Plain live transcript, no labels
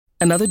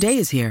Another day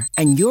is here,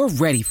 and you're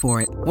ready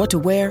for it. What to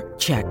wear?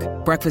 Check.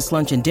 Breakfast,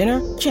 lunch, and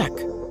dinner? Check.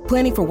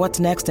 Planning for what's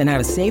next and how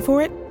to save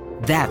for it?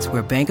 That's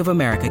where Bank of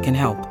America can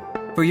help.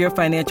 For your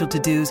financial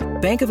to-dos,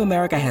 Bank of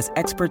America has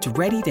experts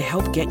ready to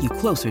help get you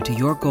closer to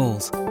your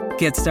goals.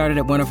 Get started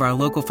at one of our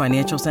local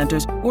financial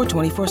centers or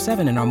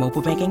 24/7 in our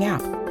mobile banking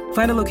app.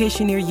 Find a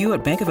location near you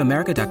at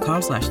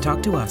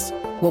bankofamerica.com/talktous.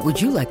 What would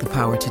you like the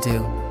power to do?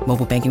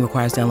 Mobile banking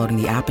requires downloading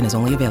the app and is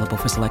only available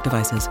for select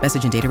devices.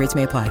 Message and data rates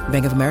may apply.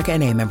 Bank of America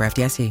N.A., member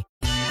FDIC.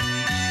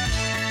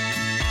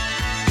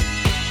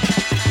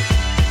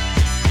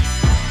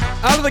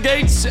 Out of the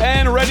gates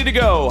and ready to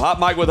go. Hot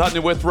Mic with Hutton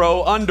and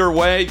Withrow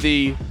underway.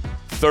 The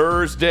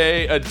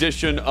Thursday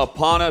edition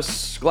upon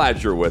us.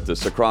 Glad you're with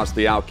us across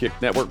the Outkick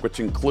Network, which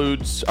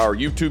includes our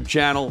YouTube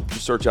channel.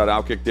 Just search out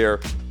Outkick there.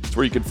 It's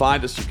where you can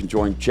find us. You can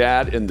join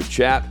Chad in the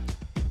chat.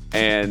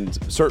 And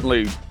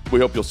certainly, we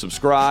hope you'll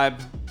subscribe,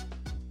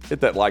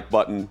 hit that like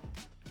button,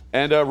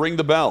 and ring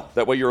the bell.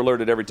 That way you're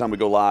alerted every time we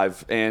go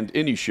live and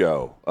any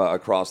show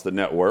across the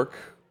network.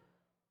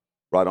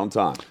 Right on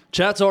time.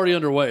 Chat's already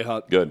underway,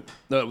 Hut. Good.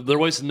 They're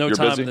wasting no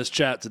time in this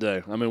chat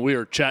today. I mean, we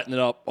are chatting it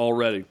up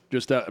already.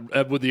 Just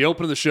with the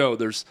open of the show,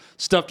 there's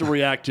stuff to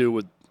react to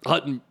with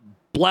Hutton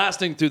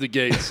blasting through the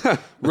gates,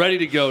 ready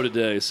to go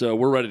today. So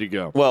we're ready to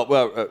go.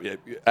 Well,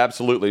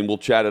 absolutely. And we'll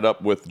chat it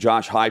up with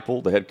Josh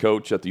Heupel, the head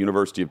coach at the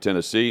University of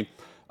Tennessee.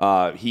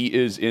 He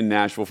is in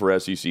Nashville for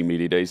SEC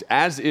Media Days,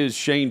 as is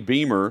Shane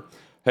Beamer,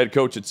 head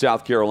coach at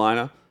South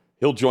Carolina.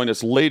 He'll join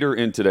us later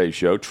in today's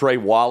show. Trey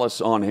Wallace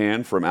on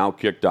hand from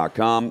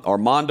Outkick.com,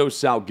 Armando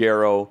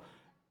Salguero,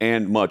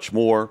 and much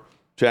more.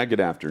 Chad, good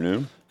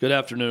afternoon. Good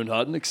afternoon,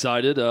 Hutton.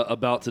 Excited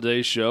about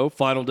today's show.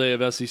 Final day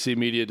of SEC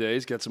Media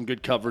Days. Got some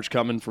good coverage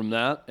coming from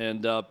that,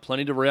 and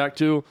plenty to react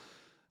to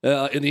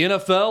in the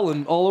NFL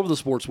and all over the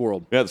sports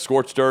world. Yeah, the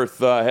Scorched Earth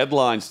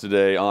headlines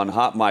today on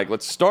Hot Mic.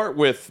 Let's start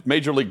with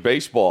Major League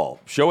Baseball.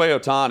 Shohei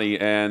Ohtani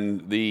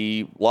and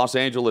the Los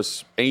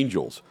Angeles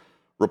Angels.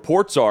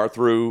 Reports are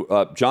through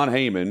John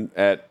Heyman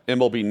at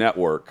MLB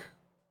Network,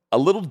 a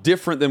little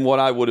different than what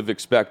I would have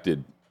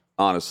expected,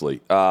 honestly.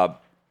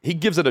 He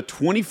gives it a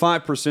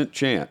 25%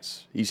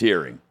 chance, he's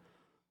hearing,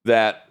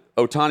 that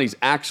Ohtani's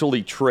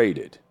actually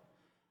traded.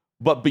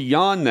 But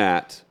beyond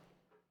that,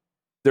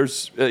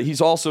 he's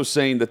also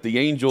saying that the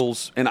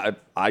Angels, and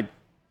I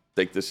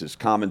think this is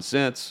common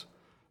sense,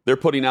 they're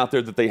putting out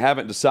there that they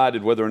haven't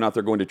decided whether or not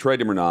they're going to trade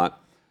him or not.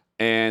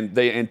 And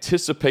they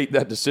anticipate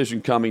that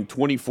decision coming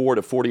 24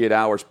 to 48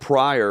 hours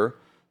prior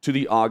to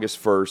the August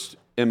 1st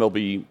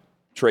MLB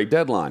trade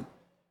deadline.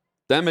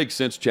 That makes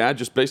sense, Chad,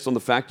 just based on the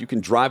fact you can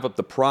drive up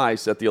the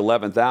price at the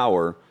 11th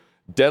hour.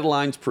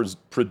 Deadlines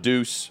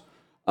produce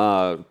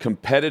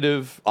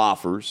competitive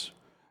offers.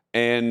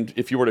 And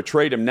if you were to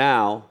trade him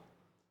now,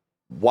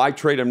 why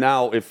trade him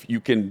now if you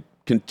can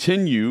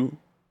continue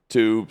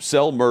to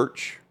sell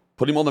merch,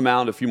 put him on the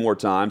mound a few more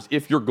times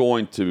if you're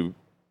going to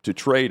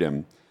trade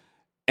him?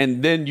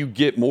 And then you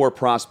get more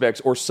prospects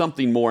or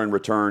something more in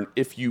return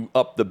if you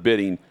up the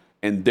bidding.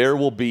 And there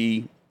will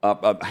be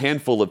a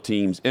handful of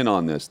teams in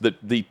on this.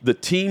 The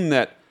team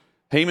that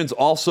Heyman's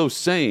also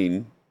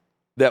saying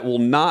that will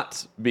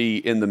not be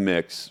in the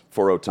mix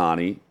for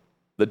Ohtani,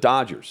 the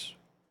Dodgers.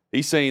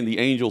 He's saying the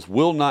Angels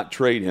will not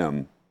trade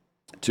him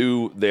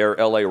to their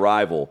LA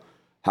rival.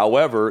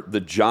 However,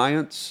 the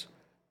Giants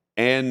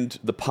and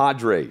the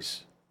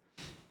Padres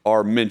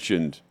are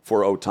mentioned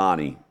for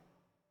Ohtani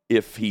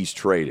if he's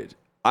traded.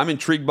 I'm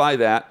intrigued by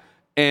that.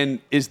 And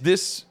is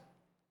this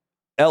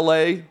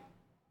L.A.,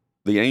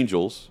 the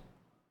Angels,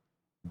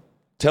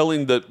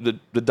 telling the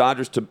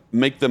Dodgers to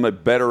make them a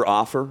better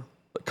offer,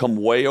 come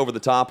way over the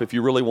top if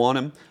you really want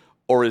him?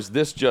 Or is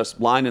this just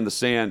line in the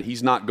sand,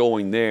 he's not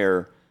going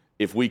there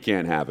if we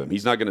can't have him?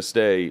 He's not going to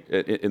stay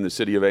in the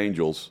city of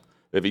Angels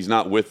if he's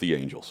not with the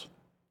Angels.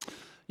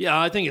 Yeah,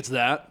 I think it's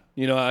that.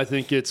 I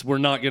think we're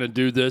not going to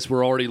do this.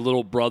 We're already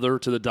little brother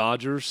to the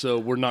Dodgers, so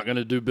we're not going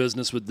to do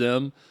business with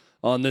them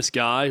on this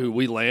guy who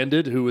we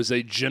landed, who is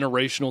a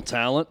generational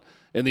talent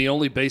and the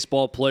only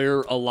baseball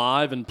player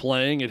alive and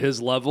playing at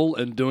his level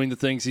and doing the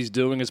things he's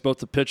doing as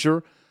both a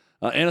pitcher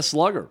and a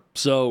slugger.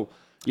 So,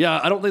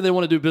 yeah, I don't think they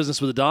want to do business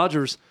with the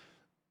Dodgers.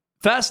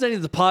 Fascinating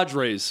that the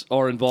Padres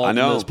are involved in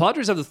this.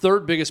 Padres have the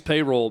third biggest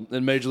payroll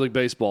in Major League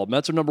Baseball.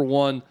 Mets are number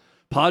 1,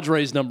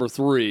 Padres number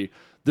 3.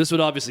 This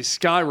would obviously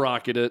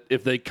skyrocket it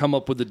if they come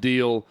up with a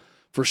deal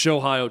for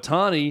Shohei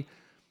Ohtani.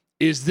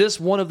 Is this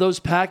one of those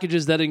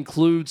packages that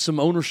includes some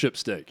ownership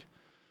stake,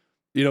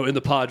 in the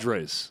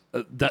Padres?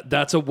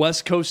 That's a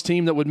West Coast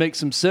team that would make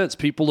some sense.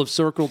 People have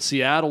circled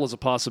Seattle as a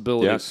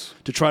possibility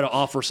to try to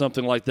offer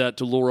something like that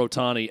to lure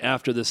Ohtani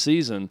after this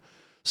season.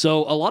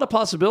 So a lot of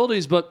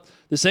possibilities, but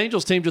this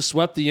Angels team just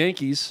swept the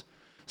Yankees.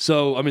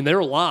 So, I mean, they're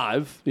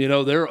alive.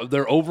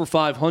 They're over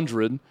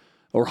 500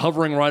 or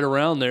hovering right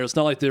around there. It's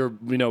not like they're,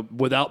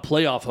 without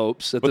playoff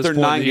hopes at this point.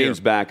 But they're 9 games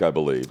back, I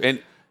believe.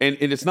 And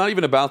it's not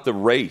even about the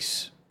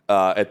race.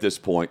 At this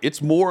point,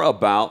 it's more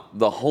about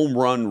the home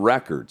run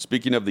record.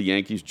 Speaking of the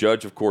Yankees,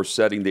 Judge, of course,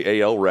 setting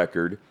the AL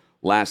record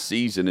last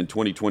season in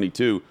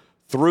 2022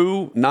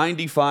 through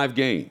 95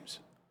 games.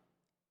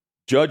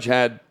 Judge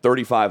had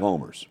 35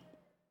 homers.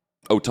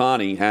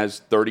 Ohtani has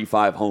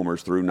 35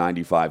 homers through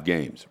 95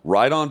 games.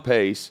 Right on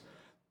pace.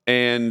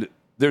 And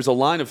there's a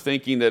line of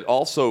thinking that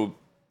also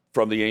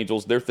from the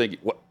Angels, they're thinking,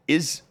 what,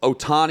 is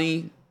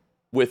Ohtani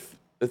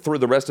through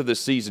the rest of this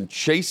season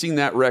chasing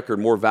that record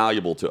more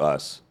valuable to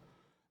us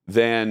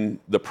than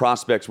the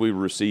prospects we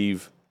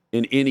receive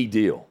in any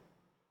deal?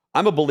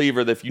 I'm a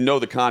believer that if you know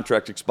the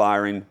contract's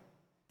expiring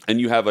and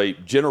you have a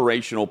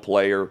generational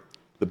player,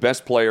 the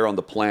best player on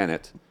the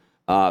planet,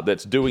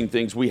 that's doing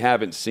things we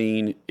haven't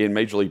seen in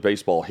Major League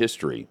Baseball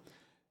history,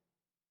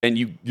 and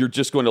you're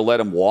just going to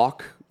let him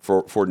walk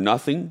for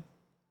nothing.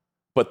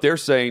 But they're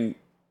saying,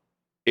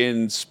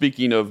 in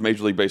speaking of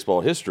Major League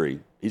Baseball history,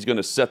 he's going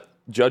to set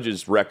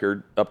Judge's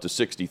record up to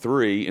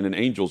 63 in an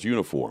Angels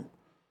uniform.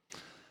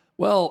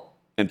 Well,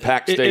 and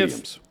packed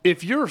stadiums.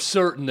 If you're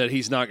certain that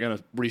he's not going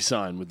to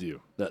re-sign with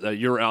you, that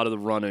you're out of the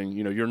running,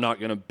 you're not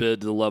going to bid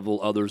to the level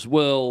others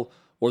will,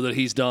 or that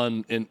he's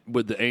done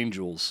with the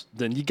Angels,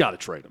 then you got to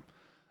trade him.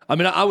 I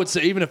mean, I would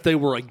say even if they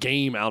were a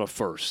game out of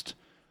first,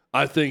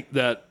 I think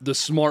that the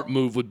smart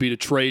move would be to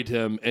trade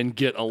him and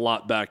get a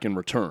lot back in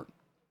return,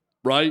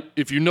 right?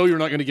 If you know you're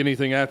not going to get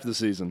anything after the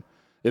season,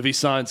 if he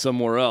signs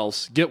somewhere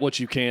else, get what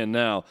you can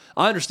now.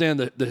 I understand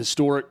the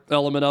historic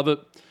element of it.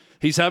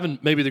 He's having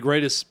maybe the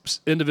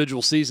greatest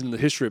individual season in the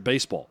history of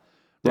baseball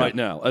right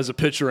now as a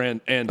pitcher and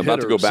hitter.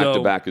 About to go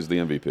back-to-back as the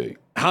MVP.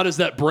 How does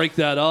that break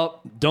that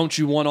up? Don't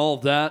you want all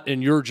of that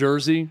in your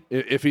jersey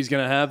if he's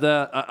going to have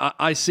that?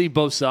 I see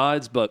both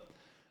sides, but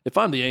if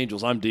I'm the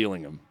Angels, I'm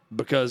dealing him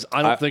because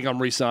I don't think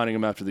I'm re-signing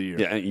him after the year.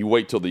 Yeah, and you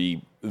wait till the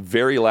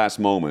very last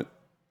moment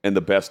and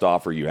the best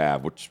offer you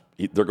have, which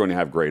they're going to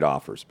have great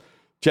offers.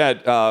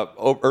 Chad,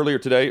 earlier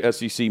today,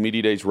 SEC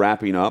Media Days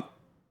wrapping up.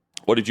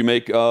 What did you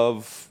make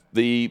of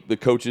the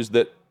coaches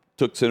that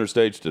took center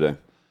stage today?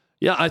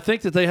 Yeah, I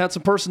think that they had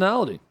some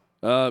personality.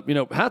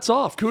 Hats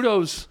off.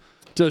 Kudos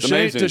to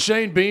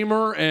Shane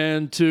Beamer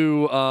and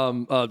to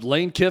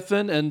Lane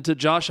Kiffin and to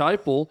Josh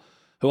Heupel,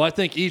 who I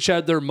think each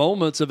had their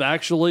moments of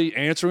actually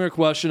answering a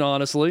question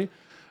honestly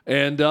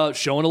and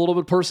showing a little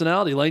bit of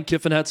personality. Lane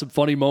Kiffin had some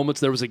funny moments.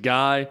 There was a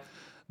guy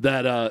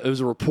that it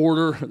was a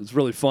reporter. It was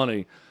really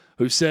funny,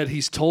 who said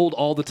he's told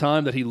all the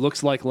time that he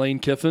looks like Lane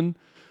Kiffin.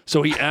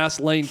 So he asked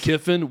Lane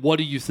Kiffin, "What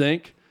do you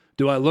think?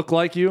 Do I look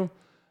like you?"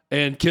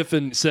 And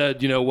Kiffin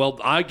said, well,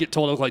 I get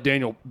told I look like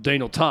Daniel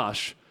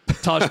Tosh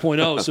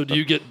 0. So do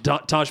you get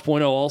Tosh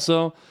 0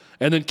 also?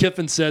 And then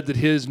Kiffin said that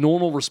his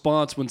normal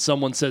response when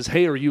someone says,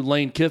 "Hey, are you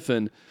Lane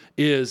Kiffin?"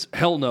 is,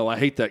 "Hell no, I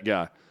hate that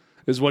guy,"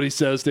 is what he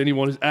says to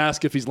anyone who's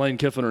asked if he's Lane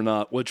Kiffin or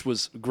not, which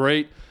was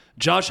great.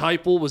 Josh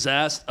Heupel was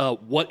asked,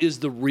 what is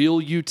the real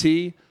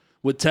UT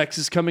with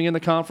Texas coming in the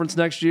conference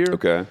next year?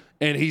 Okay.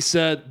 And he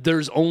said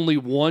there's only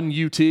one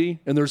UT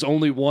and there's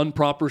only one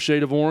proper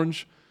shade of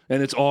orange,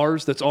 and it's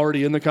ours that's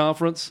already in the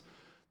conference.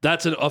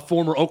 That's a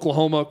former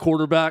Oklahoma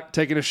quarterback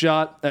taking a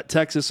shot at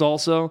Texas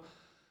also.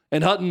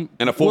 And Hutton.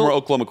 And a former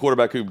Oklahoma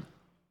quarterback who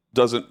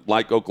doesn't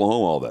like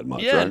Oklahoma all that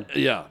much, right?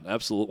 Yeah,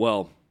 absolutely.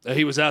 Well,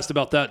 he was asked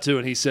about that too,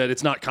 and he said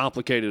it's not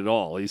complicated at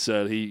all. He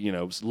said he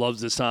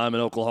loves his time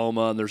in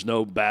Oklahoma, and there's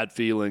no bad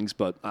feelings,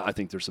 but I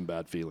think there's some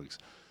bad feelings.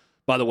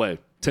 By the way,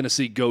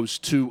 Tennessee goes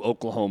to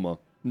Oklahoma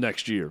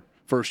next year.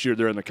 First year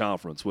they're in the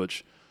conference,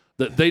 which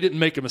they didn't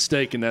make a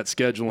mistake in that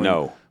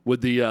scheduling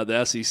with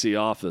the SEC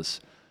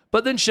office.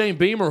 But then Shane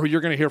Beamer, who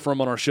you're going to hear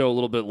from on our show a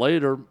little bit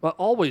later,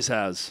 always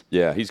has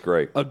he's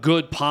great. A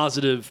good,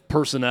 positive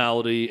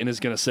personality and is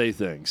going to say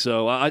things.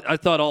 So I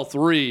thought all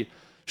three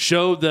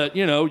showed that,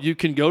 you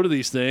can go to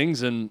these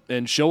things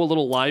and show a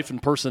little life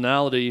and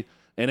personality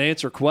and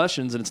answer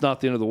questions, and it's not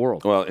the end of the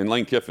world. Well, and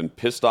Lane Kiffin,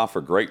 pissed off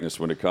for greatness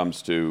when it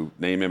comes to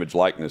name, image,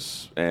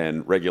 likeness,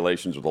 and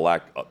regulations or the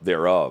lack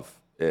thereof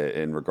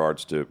in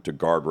regards to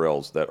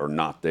guardrails that are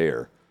not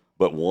there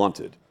but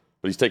wanted.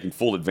 But he's taking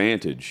full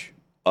advantage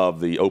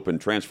of the open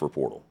transfer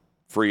portal,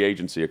 free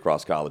agency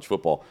across college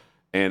football.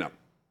 And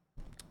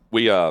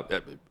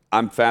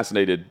I'm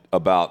fascinated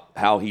about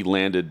how he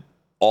landed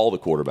all the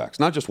quarterbacks,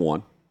 not just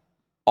one,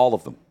 all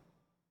of them,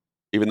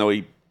 even though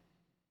he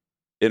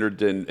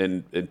entered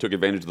and took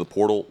advantage of the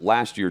portal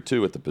last year,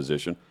 too, at the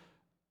position,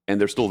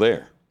 and they're still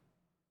there.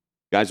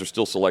 Guys are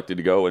still selected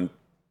to go and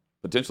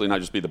potentially not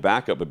just be the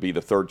backup, but be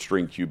the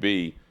third-string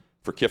QB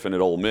for Kiffin at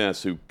Ole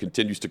Miss, who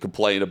continues to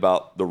complain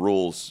about the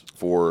rules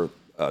for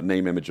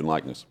name, image, and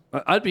likeness.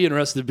 I'd be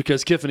interested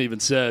because Kiffin even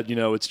said,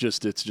 it's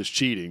just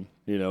cheating.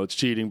 It's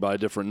cheating by a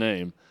different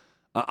name.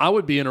 I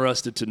would be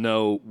interested to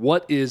know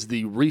what is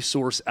the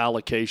resource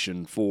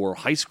allocation for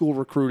high school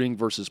recruiting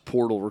versus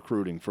portal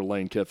recruiting for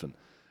Lane Kiffin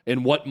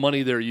and what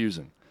money they're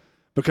using.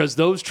 Because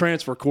those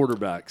transfer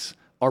quarterbacks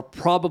are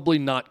probably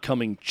not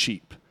coming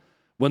cheap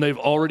when they've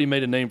already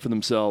made a name for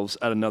themselves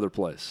at another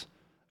place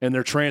and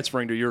they're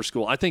transferring to your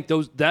school. I think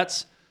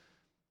that's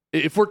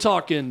if we're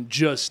talking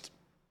just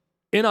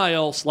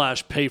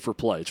NIL/pay for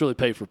play, it's really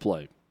pay for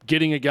play.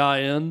 Getting a guy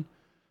in,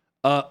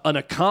 an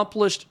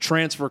accomplished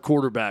transfer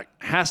quarterback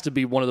has to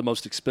be one of the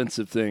most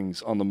expensive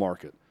things on the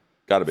market.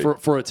 Got to be.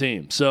 For a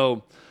team.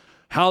 So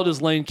How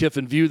does Lane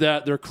Kiffin view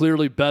that? They're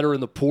clearly better in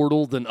the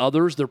portal than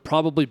others. They're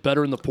probably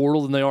better in the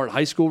portal than they are at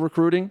high school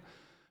recruiting.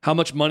 How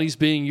much money's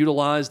being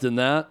utilized in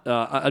that?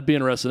 I'd be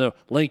interested to know.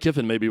 Lane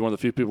Kiffin may be one of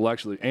the few people who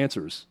actually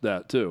answers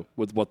that, too,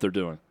 with what they're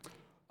doing.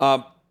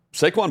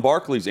 Saquon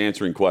Barkley's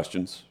answering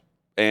questions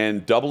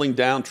and doubling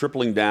down,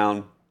 tripling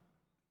down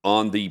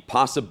on the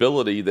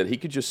possibility that he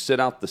could just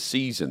sit out the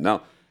season.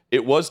 Now,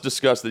 it was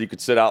discussed that he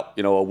could sit out,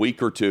 a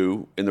week or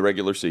two in the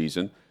regular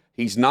season.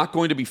 He's not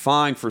going to be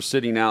fined for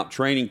sitting out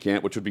training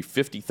camp, which would be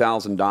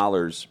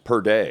 $50,000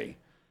 per day.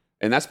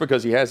 And that's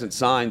because he hasn't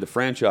signed the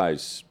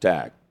franchise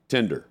tag,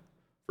 tender,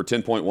 for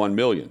 $10.1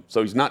 million.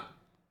 So he's not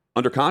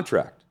under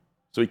contract.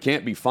 So he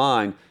can't be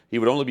fined. He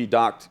would only be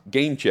docked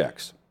game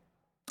checks.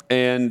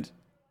 And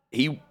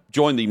he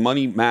joined the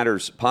Money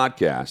Matters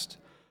podcast,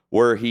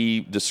 where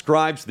he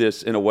describes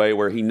this in a way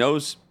where he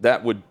knows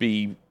that would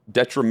be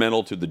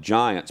detrimental to the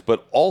Giants,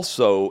 but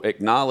also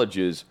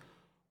acknowledges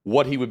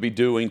what he would be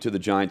doing to the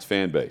Giants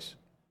fan base.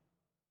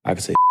 I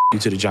could say you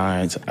to the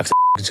Giants. I could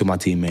say to my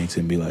teammates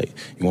and be like,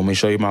 you want me to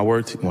show you my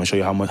worth? You want to show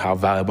you how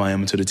valuable I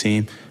am to the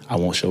team? I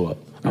won't show up.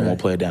 I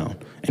won't play it down.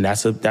 And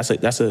that's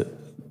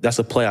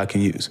a play I can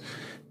use.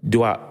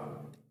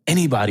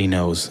 Anybody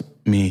knows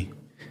me,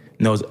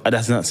 knows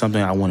that's not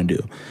something I want to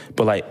do.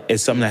 But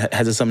it's something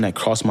that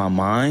crossed my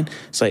mind.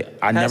 It's like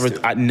I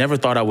never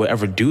thought I would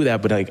ever do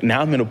that, but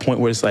now I'm in a point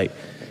where it's like,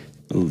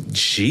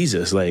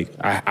 Jesus,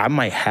 I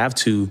might have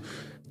to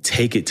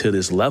take it to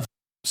this level.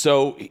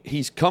 So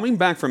he's coming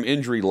back from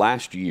injury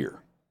last year.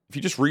 If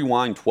you just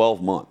rewind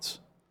 12 months,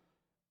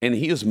 and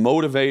he is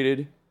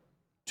motivated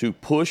to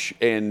push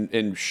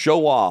and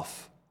show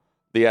off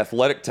the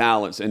athletic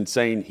talents and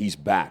saying he's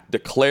back,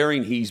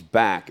 declaring he's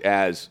back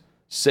as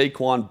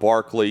Saquon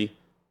Barkley,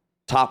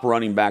 top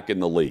running back in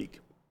the league.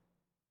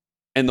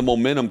 And the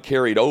momentum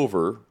carried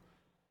over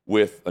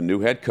with a new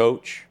head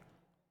coach.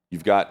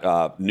 You've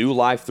got new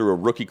life through a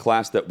rookie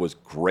class that was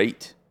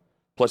great.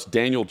 Plus,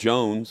 Daniel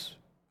Jones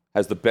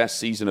has the best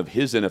season of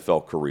his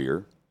NFL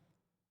career.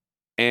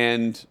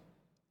 And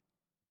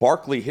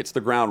Barkley hits the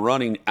ground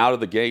running out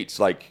of the gates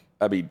like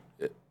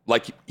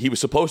he was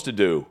supposed to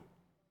do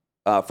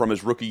from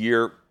his rookie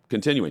year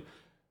continuing.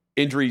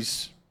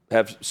 Injuries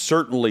have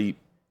certainly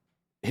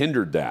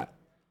hindered that.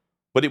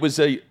 But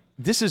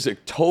this is a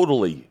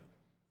totally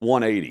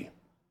 180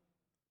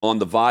 on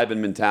the vibe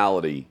and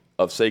mentality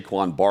of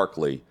Saquon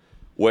Barkley,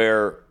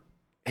 where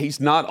he's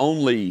not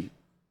only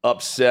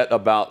upset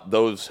about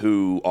those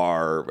who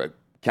are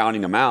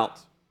counting him out,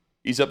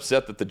 he's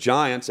upset that the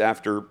Giants,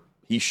 after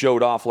he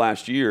showed off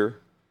last year,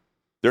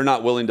 they're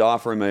not willing to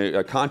offer him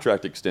a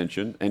contract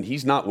extension, and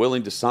he's not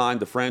willing to sign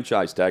the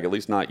franchise tag, at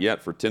least not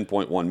yet, for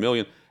 $10.1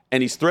 million.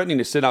 And he's threatening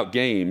to sit out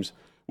games,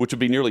 which would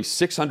be nearly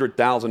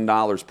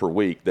 $600,000 per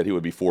week that he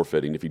would be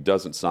forfeiting if he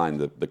doesn't sign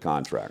the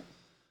contract.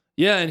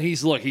 Yeah, and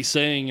he's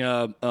saying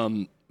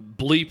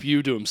bleep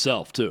you to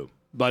himself too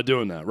by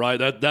doing that, right?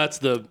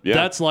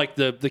 That's like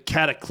the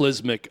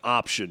cataclysmic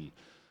option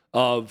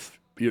of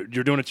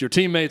you're doing it to your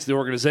teammates, the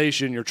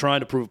organization. You're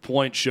trying to prove a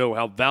point, show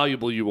how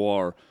valuable you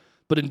are,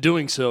 but in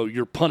doing so,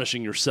 you're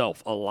punishing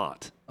yourself a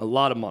lot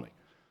of money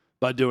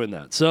by doing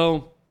that.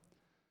 So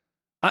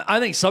I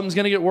think something's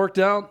going to get worked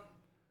out.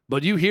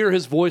 But you hear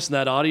his voice in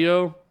that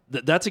audio,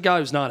 that's a guy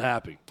who's not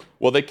happy.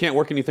 Well, they can't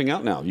work anything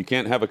out now. You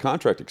can't have a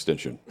contract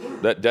extension.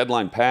 That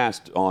deadline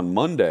passed on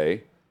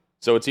Monday,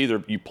 so it's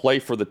either you play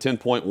for the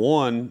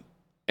 10.1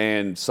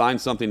 and sign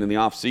something in the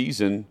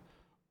offseason,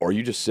 or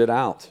you just sit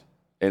out.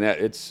 And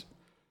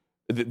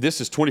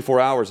this is 24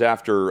 hours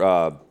after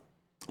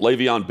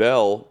Le'Veon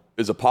Bell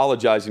is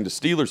apologizing to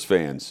Steelers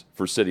fans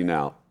for sitting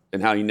out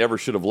and how he never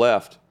should have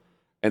left.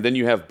 And then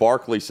you have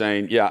Barkley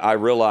saying, yeah, I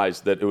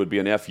realized that it would be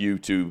an FU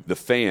to the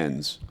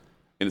fans.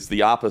 And it's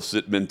the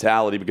opposite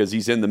mentality because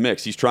he's in the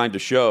mix. He's trying to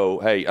show,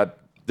 hey,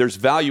 there's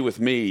value with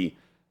me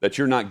that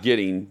you're not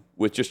getting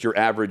with just your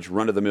average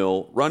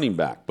run-of-the-mill running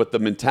back. But the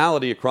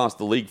mentality across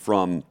the league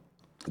from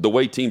the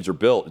way teams are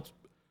built,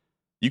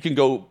 you can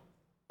go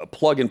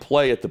plug and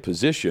play at the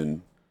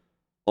position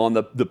on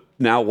the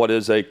now what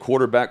is a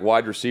quarterback,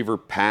 wide receiver,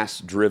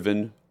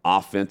 pass-driven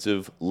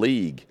offensive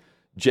league.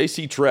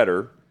 J.C.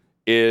 Tretter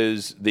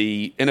is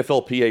the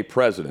NFLPA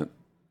president,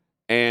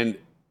 and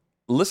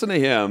listen to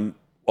him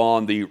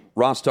on the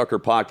Ross Tucker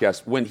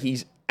podcast when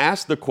he's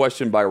asked the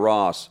question by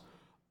Ross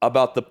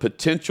about the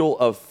potential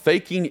of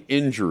faking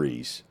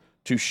injuries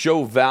to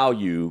show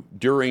value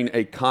during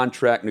a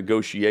contract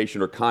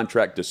negotiation or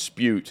contract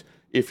dispute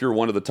if you're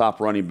one of the top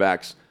running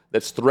backs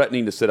that's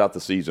threatening to sit out the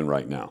season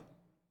right now.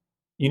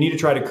 You need to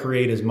try to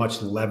create as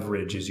much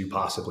leverage as you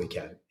possibly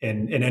can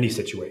in any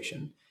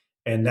situation.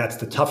 And that's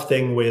the tough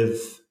thing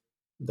with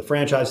the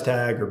franchise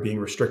tag or being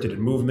restricted in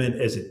movement,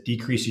 is it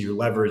decreases your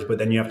leverage, but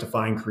then you have to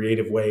find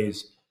creative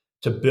ways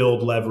to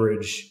build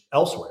leverage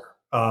elsewhere.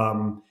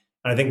 And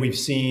I think we've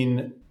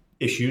seen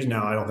issues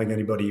now. I don't think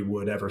anybody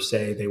would ever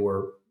say they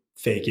were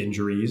fake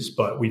injuries,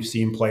 but we've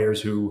seen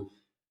players who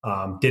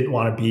didn't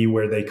want to be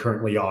where they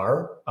currently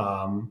are,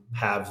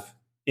 have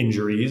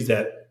injuries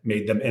that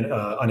made them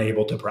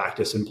unable to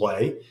practice and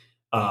play.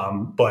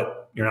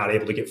 but you're not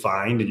able to get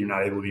fined and you're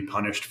not able to be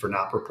punished for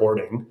not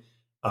reporting.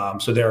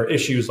 So there are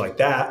issues like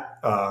that.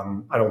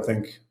 I don't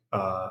think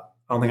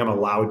I'm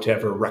allowed to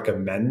ever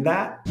recommend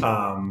that,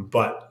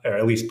 but or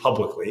at least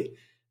publicly.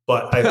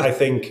 But I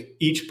think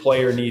each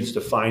player needs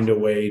to find a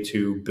way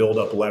to build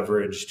up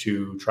leverage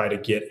to try to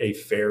get a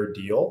fair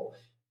deal.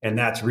 And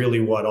that's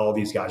really what all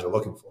these guys are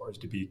looking for, is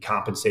to be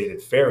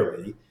compensated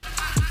fairly.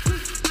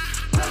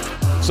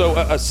 So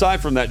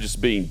aside from that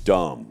just being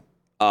dumb,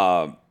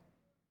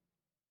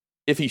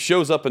 if he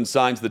shows up and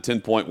signs the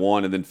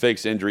 10.1 and then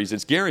fakes injuries,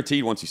 it's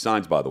guaranteed once he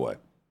signs, by the way.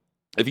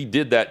 If he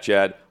did that,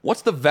 Chad,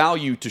 what's the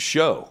value to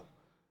show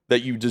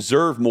that you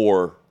deserve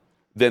more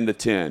than the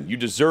 10? You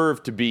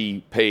deserve to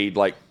be paid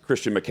like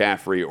Christian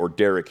McCaffrey or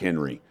Derrick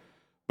Henry.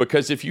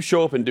 Because if you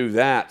show up and do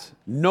that,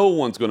 no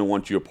one's going to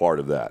want you a part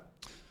of that.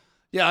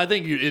 Yeah, I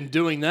think in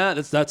doing that,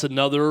 that's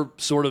another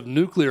sort of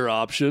nuclear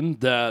option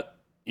that,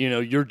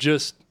 you're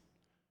just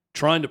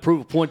trying to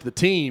prove a point to the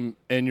team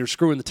and you're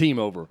screwing the team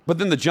over. But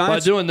then the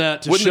Giants, by doing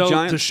that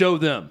to show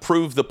them,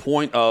 prove the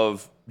point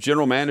of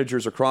general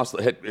managers across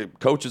the head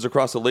coaches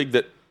across the league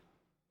that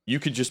you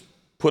could just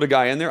put a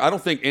guy in there. I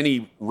don't think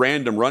any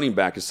random running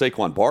back is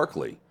Saquon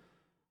Barkley,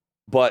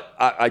 but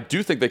I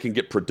do think they can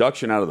get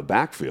production out of the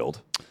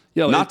backfield.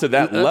 Yeah, not to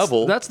that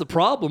level. That's the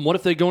problem. What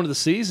if they go into the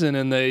season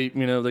and they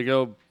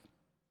go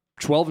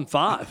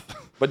 12-5?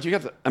 But you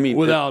have to.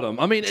 Without him.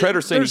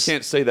 Treader's saying he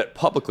can't say that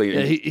publicly.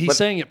 Yeah, he's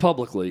saying it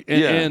publicly,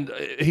 and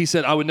he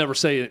said I would never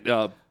say it.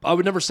 I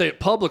would never say it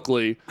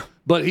publicly,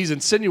 but he's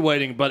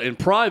insinuating. But in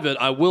private,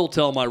 I will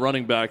tell my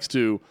running backs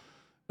to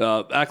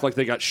act like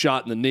they got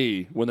shot in the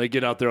knee when they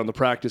get out there on the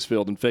practice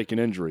field and fake an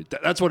injury.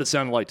 That's what it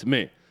sounded like to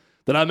me.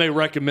 That I may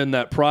recommend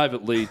that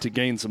privately to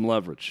gain some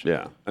leverage.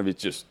 Yeah,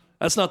 it's just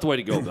that's not the way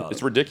to go about it.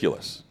 It's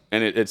ridiculous,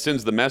 and it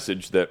sends the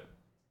message that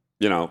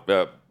no,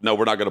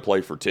 we're not going to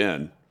play for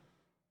 10.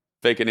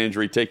 Fake an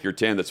injury, take your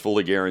 10 that's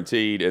fully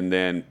guaranteed, and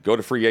then go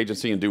to free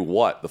agency and do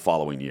what the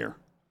following year?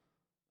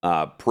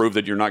 Prove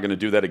that you're not going to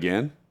do that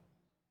again?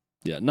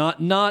 Yeah,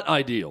 not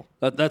ideal.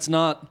 That's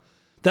not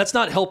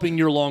helping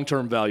your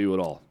long-term value at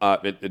all.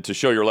 To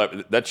show your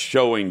leverage, that's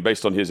showing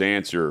based on his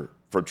answer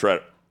for Trey.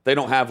 They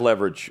don't have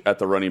leverage at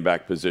the running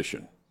back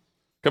position.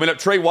 Coming up,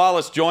 Trey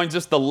Wallace joins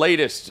us, the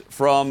latest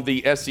from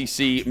the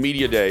SEC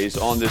Media Days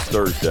on this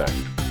Thursday.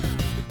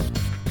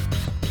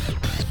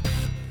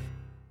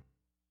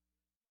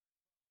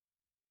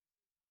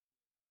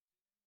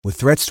 With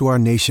threats to our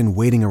nation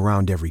waiting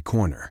around every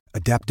corner,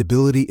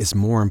 adaptability is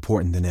more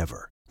important than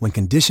ever. When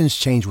conditions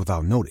change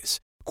without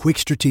notice, quick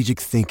strategic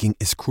thinking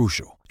is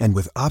crucial. And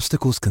with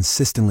obstacles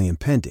consistently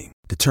impending,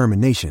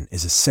 determination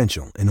is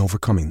essential in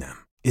overcoming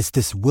them. It's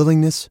this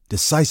willingness,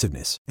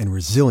 decisiveness, and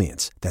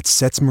resilience that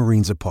sets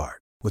Marines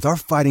apart. With our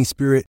fighting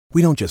spirit,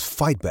 we don't just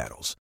fight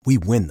battles, we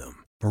win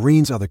them.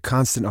 Marines are the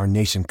constant our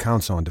nation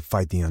counts on to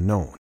fight the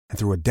unknown. And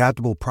through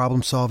adaptable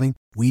problem solving,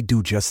 we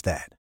do just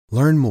that.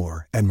 Learn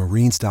more at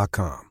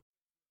Marines.com.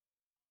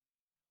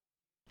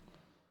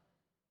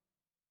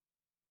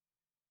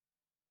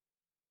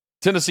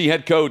 Tennessee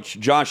head coach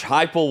Josh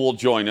Heupel will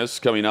join us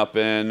coming up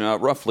in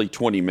roughly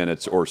 20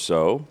 minutes or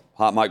so.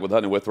 Hot Mike with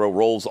Hutton and Withrow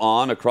rolls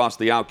on across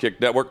the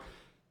Outkick Network.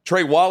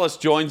 Trey Wallace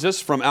joins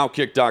us from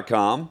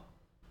Outkick.com.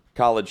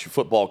 College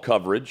football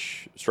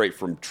coverage straight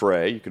from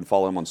Trey. You can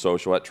follow him on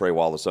social at Trey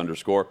Wallace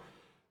 _.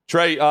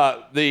 Trey,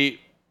 the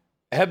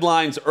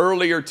headlines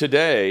earlier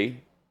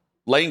today,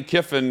 Lane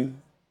Kiffin,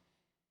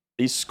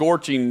 he's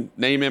scorching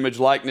name, image,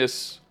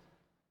 likeness,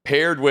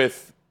 paired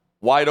with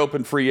wide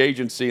open free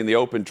agency in the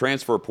open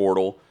transfer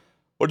portal.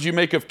 What did you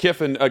make of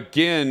Kiffin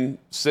again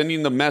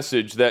sending the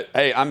message that,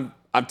 hey, I'm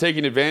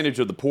taking advantage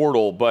of the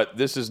portal, but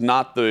this is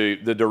not the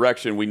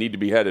direction we need to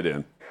be headed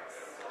in?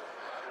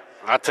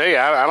 I tell you,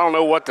 I don't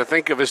know what to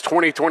think of his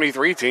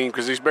 2023 team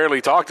because he's barely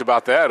talked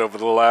about that over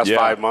the last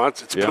 5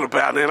 months. It's been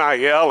about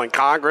NIL and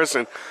Congress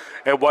and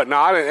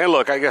whatnot. And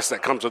look, I guess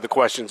that comes with the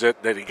questions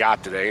that he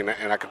got today, and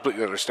I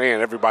completely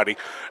understand. Everybody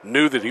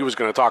knew that he was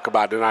going to talk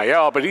about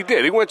NIL, but he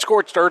did. He went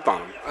scorched earth on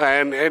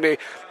him. And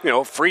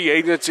free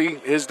agency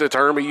is the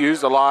term he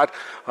used a lot.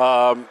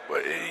 The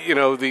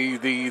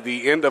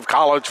end of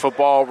college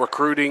football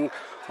recruiting,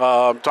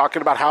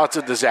 talking about how it's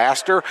a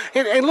disaster.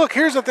 And look,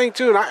 here's the thing,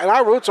 too, and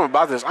I wrote something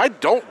about this. I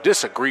don't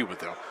disagree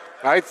with him.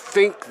 I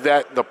think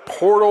that the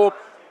portal,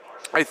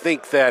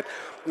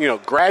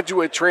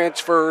 graduate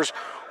transfers,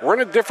 we're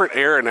in a different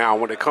era now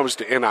when it comes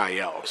to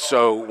NIL.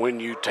 So when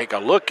you take a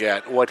look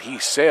at what he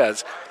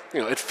says,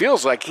 it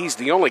feels like he's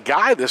the only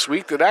guy this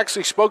week that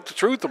actually spoke the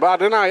truth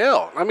about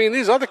NIL. I mean,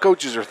 these other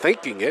coaches are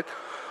thinking it,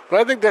 but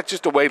I think that's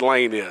just the way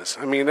Lane is.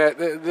 I mean,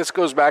 this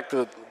goes back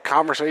to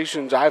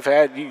conversations I've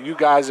had, you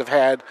guys have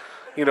had,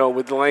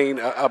 with Lane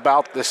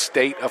about the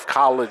state of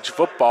college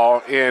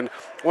football. And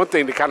one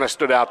thing that kind of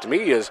stood out to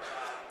me is,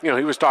 he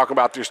was talking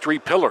about there's 3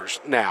 pillars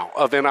now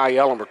of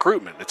NIL and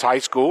recruitment. It's high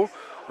school.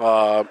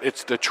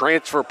 It's the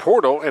transfer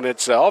portal in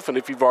itself, and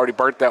if you've already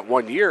burnt that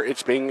 1 year,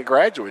 it's being a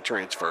graduate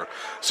transfer.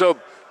 So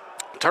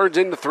it turns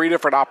into 3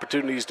 different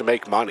opportunities to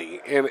make money,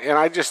 and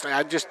I just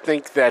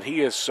think that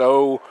he is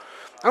so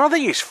I don't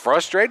think he's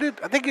frustrated.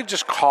 I think he's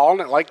just calling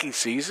it like he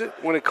sees it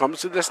when it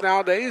comes to this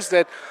nowadays,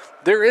 that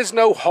there is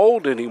no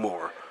hold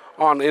anymore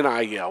on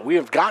NIL. We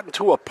have gotten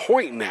to a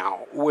point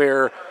now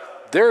where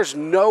there's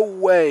no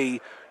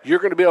way you're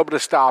going to be able to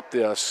stop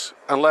this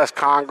unless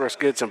Congress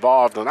gets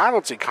involved, and I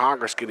don't see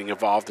Congress getting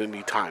involved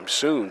anytime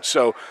soon.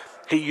 So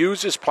he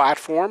used his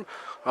platform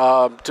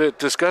to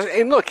discuss it.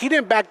 And look, he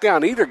didn't back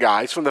down either,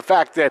 guys, from the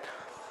fact that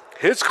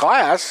his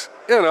class,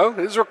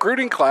 his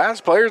recruiting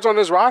class, players on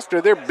his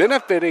roster, they're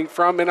benefiting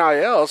from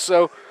NIL.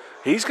 So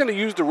he's going to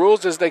use the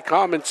rules as they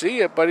come and see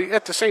it, but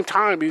at the same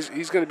time,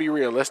 he's going to be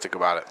realistic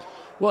about it.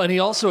 Well, and he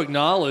also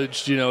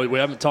acknowledged, we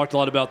haven't talked a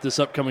lot about this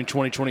upcoming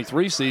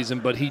 2023 season,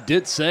 but he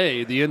did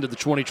say at the end of the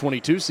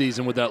 2022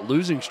 season with that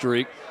losing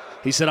streak,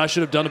 he said, I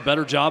should have done a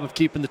better job of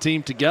keeping the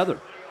team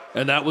together.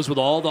 And that was with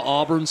all the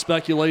Auburn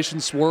speculation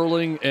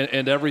swirling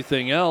and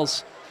everything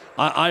else.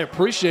 I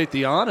appreciate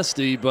the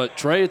honesty, but,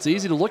 Trey, it's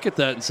easy to look at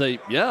that and say,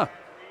 yeah,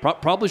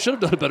 probably should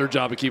have done a better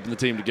job of keeping the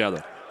team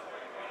together.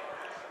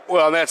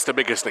 Well, and that's the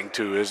biggest thing,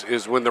 too,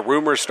 is when the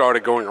rumors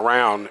started going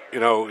around,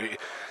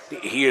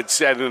 he had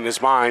said in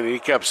his mind, and he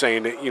kept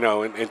saying that,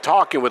 and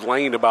talking with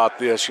Lane about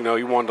this, he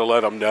wanted to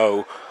let him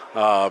know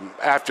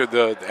after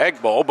the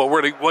Egg Bowl. But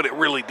what it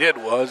really did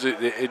was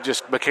it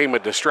just became a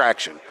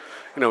distraction.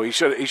 He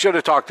should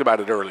have talked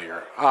about it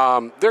earlier.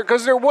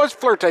 Because there was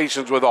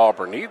flirtations with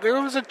Auburn.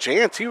 There was a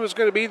chance he was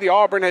going to be the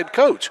Auburn head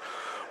coach.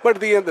 But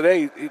at the end of the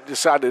day, he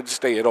decided to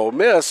stay at Ole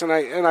Miss. And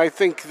I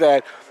think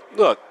that,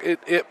 look,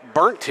 it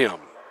burnt him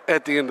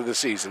at the end of the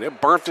season. It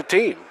burnt the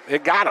team.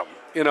 It got him,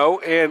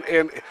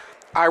 and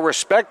I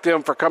respect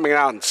him for coming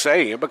out and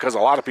saying it, because a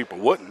lot of people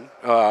wouldn't,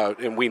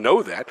 and we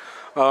know that.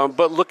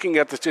 But looking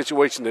at the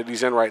situation that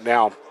he's in right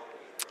now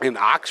in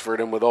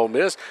Oxford and with Ole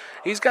Miss,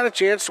 he's got a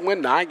chance to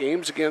win 9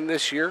 games again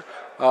this year,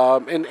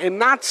 and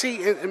not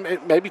see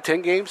maybe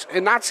 10 games,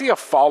 and not see a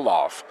fall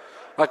off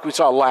like we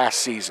saw last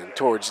season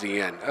towards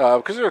the end.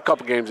 Because there were a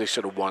couple games they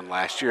should have won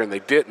last year and they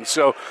didn't.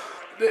 So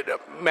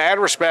mad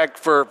respect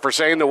for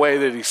saying the way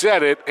that he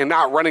said it and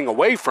not running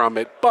away from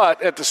it.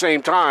 But at the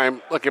same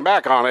time, looking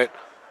back on it,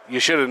 you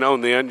should have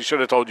known then. You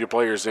should have told your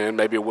players then.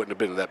 Maybe it wouldn't have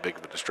been that big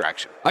of a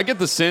distraction. I get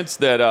the sense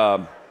that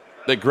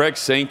that Greg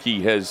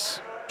Sankey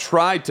has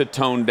tried to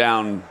tone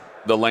down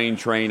the Lane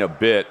train a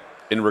bit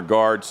in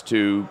regards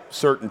to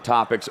certain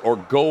topics or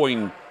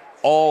going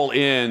all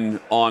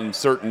in on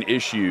certain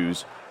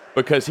issues,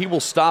 because he will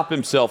stop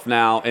himself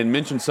now and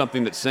mention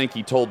something that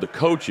Sankey told the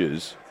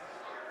coaches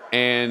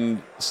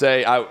and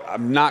say,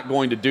 I'm not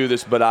going to do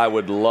this, but I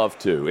would love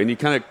to. And he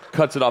kind of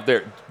cuts it off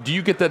there. Do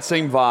you get that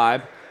same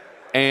vibe?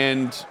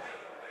 And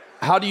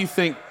how do you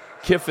think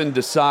Kiffin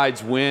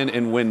decides when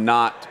and when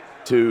not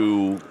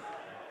to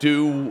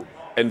do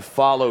and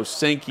follow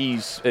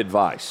Sankey's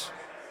advice?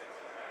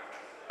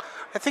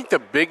 I think the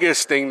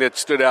biggest thing that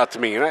stood out to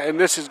me, and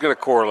this is going to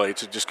correlate,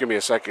 so just give me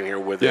a second here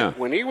with it.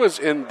 When he was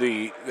in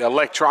the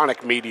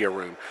electronic media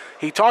room,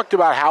 he talked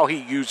about how he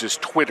uses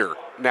Twitter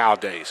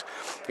nowadays.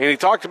 And he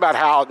talked about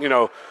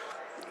how,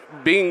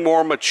 being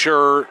more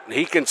mature,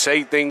 he can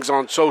say things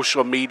on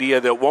social media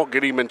that won't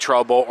get him in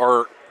trouble,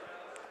 or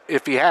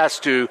if he has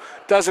to,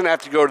 doesn't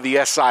have to go to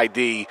the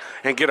SID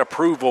and get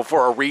approval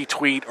for a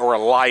retweet or a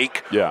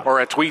like or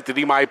a tweet that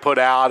he might put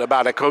out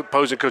about a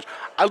opposing coach.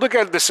 I look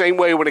at it the same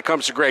way when it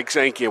comes to Greg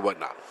Sankey and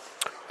whatnot.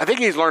 I think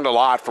he's learned a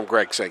lot from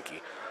Greg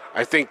Sankey.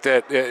 I think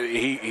that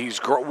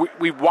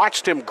we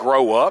watched him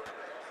grow up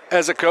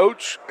as a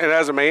coach and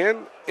as a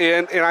man,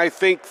 and I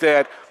think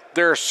that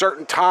there are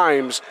certain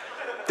times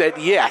that,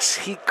 yes,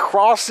 he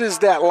crosses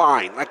that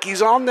line. Like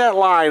he's on that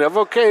line of,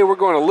 okay, we're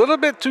going a little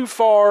bit too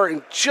far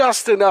and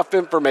just enough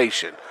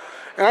information.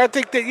 And I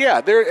think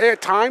that, there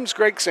at times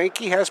Greg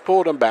Sankey has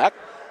pulled him back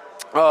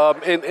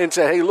and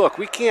said, hey, look,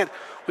 we can't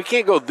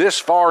go this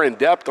far in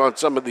depth on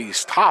some of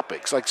these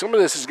topics. Like some of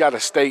this has got to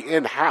stay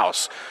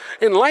in-house.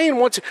 And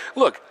Lane,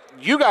 look,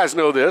 you guys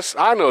know this.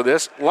 I know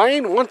this.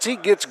 Lane, once he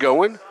gets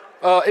going,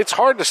 it's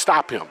hard to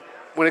stop him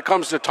when it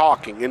comes to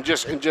talking and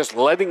just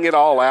letting it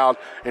all out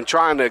and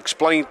trying to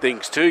explain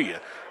things to you.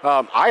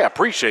 I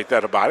appreciate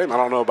that about him. I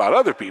don't know about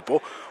other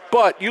people.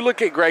 But you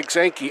look at Greg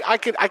Sankey, I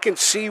can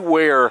see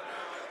where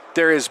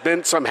there has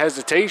been some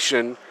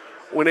hesitation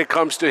when it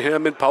comes to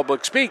him in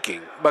public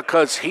speaking,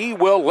 because he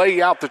will lay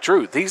out the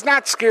truth. He's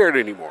not scared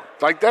anymore.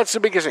 Like, that's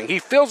the biggest thing. He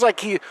feels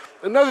like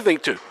another thing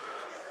too,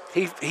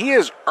 he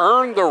has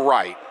earned the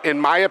right, in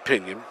my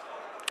opinion,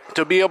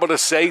 to be able to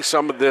say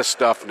some of this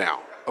stuff now.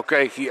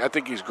 Okay, I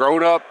think he's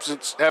grown up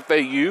since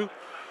FAU,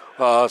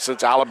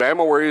 since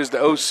Alabama, where he was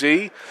the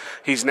OC.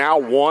 He's now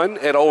won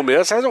at Ole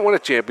Miss. Hasn't won a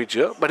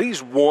championship, but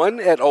he's won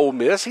at Ole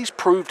Miss. He's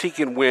proved he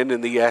can win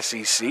in the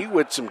SEC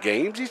with some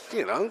games. He's,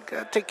 got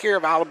to take care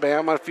of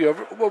Alabama, a few of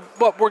them.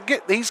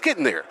 But he's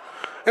getting there.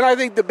 And I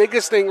think the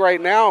biggest thing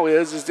right now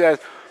is that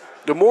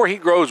the more he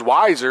grows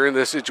wiser in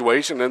this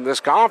situation, in this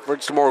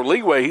conference, the more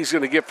leeway he's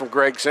going to get from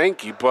Greg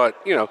Sankey. But,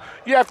 you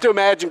have to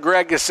imagine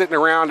Greg is sitting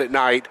around at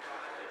night,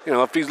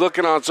 if he's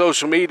looking on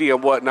social media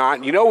and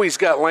whatnot, he's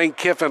got Lane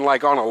Kiffin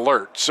like on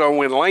alert. So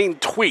when Lane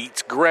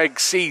tweets, Greg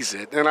sees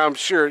it. And I'm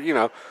sure,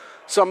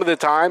 Some of the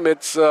time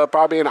it's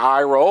probably an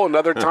eye roll.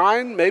 Another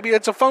time, maybe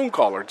it's a phone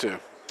call or two.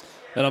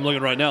 And I'm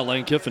looking right now,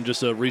 Lane Kiffin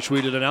just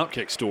retweeted an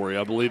Outkick story,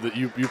 I believe, that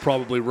you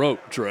probably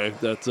wrote, Trey,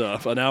 that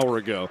an hour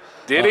ago.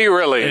 Did he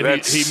really?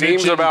 That he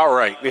seems about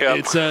right. Yeah.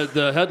 It said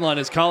the headline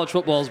is College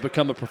football has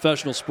become a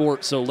professional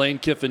sport, so Lane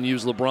Kiffin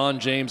used LeBron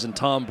James and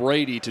Tom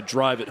Brady to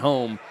drive it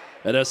home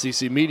at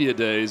SEC Media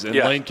Days. And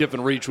Lane Kiffin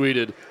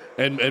retweeted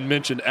and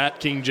mentioned at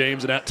King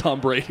James and at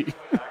Tom Brady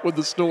with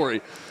the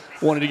story.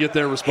 Wanted to get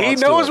their response. He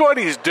knows what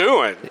he's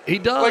doing. He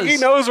does. Like, he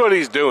knows what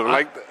he's doing.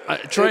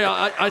 Trey,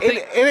 I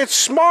think. And it's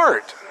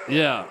smart.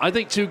 Yeah, I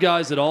think two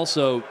guys that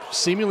also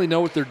seemingly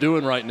know what they're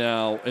doing right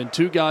now, and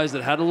two guys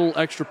that had a little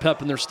extra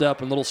pep in their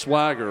step and a little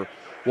swagger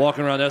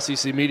walking around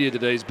SEC Media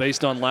Days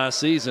based on last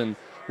season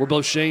were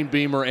both Shane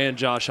Beamer and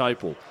Josh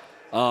Heupel.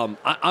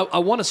 I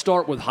want to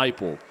start with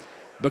Heupel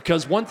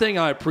because one thing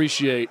I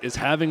appreciate is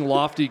having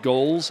lofty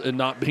goals and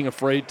not being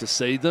afraid to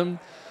say them.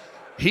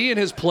 He and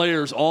his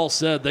players all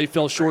said they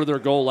fell short of their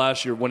goal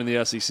last year winning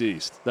the SEC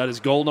East. That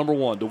is goal number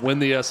one, to win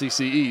the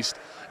SEC East.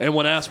 And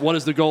when asked what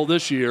is the goal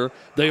this year,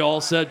 they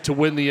all said to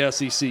win the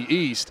SEC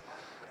East.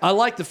 I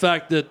like the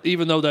fact that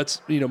even though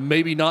that's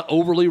maybe not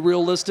overly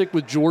realistic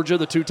with Georgia,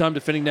 the two-time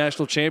defending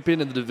national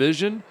champion in the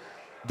division,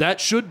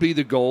 that should be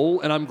the goal,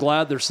 and I'm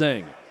glad they're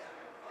saying it.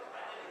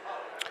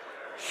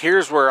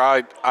 Here's where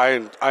I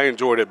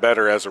enjoyed it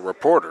better as a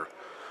reporter.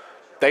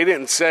 They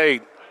didn't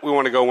say we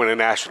want to go win a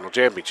national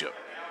championship.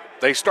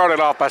 They started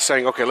off by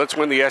saying, okay, let's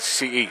win the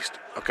SEC East.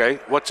 Okay,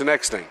 what's the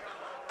next thing?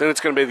 Then it's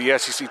going to be the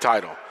SEC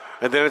title.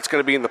 And then it's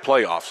going to be in the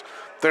playoffs.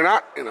 They're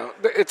not,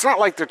 it's not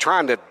like they're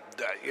trying to,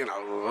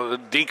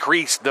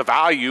 decrease the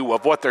value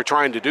of what they're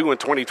trying to do in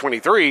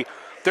 2023.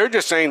 They're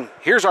just saying,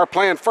 here's our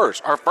plan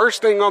first. Our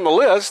first thing on the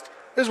list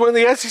is win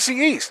the SEC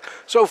East.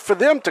 So for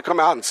them to come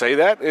out and say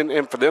that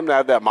and for them to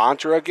have that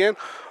mantra again,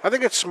 I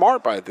think it's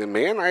smart by them,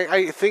 man.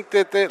 I think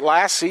that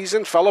last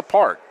season fell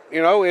apart,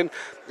 and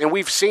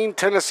we've seen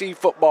Tennessee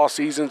football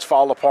seasons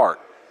fall apart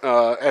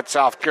at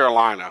South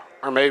Carolina.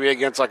 Or maybe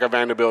against like a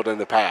Vanderbilt in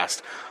the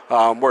past,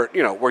 where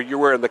you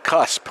were in the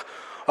cusp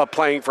of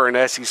playing for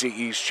an SEC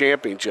East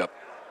championship.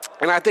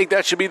 And I think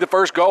that should be the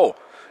first goal.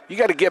 You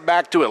got to get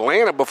back to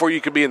Atlanta before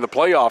you could be in the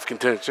playoff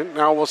contention.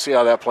 Now we'll see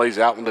how that plays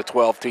out when the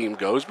 12 team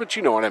goes, but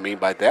you know what I mean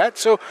by that.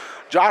 So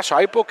Josh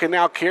Heupel can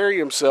now carry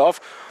himself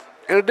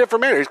in a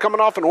different manner. He's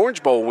coming off an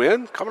Orange Bowl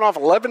win, coming off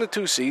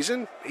 11-2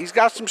 season. He's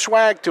got some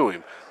swag to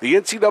him. The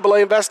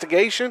NCAA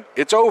investigation,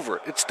 it's over.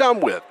 It's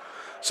done with.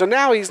 So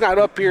now he's not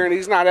up here and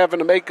he's not having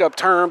to make up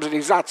terms and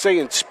he's not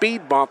saying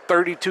speed bump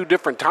 32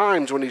 different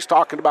times when he's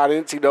talking about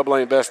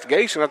NCAA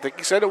investigation. I think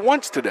he said it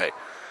once today.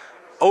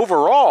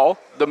 Overall,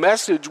 the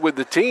message with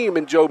the team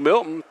and Joe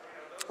Milton,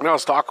 and I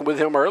was talking with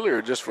him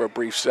earlier just for a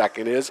brief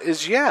second, is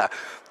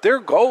their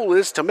goal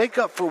is to make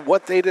up for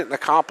what they didn't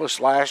accomplish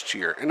last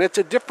year. And it's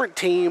a different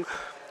team,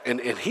 and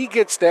he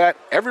gets that.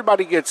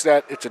 Everybody gets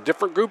that. It's a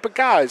different group of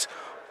guys.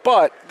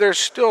 But there's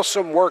still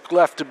some work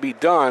left to be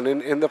done,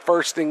 and the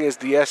first thing is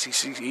the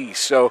SEC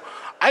East. So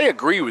I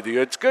agree with you.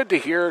 It's good to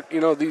hear,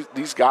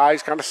 these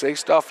guys kind of say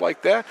stuff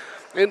like that,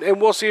 and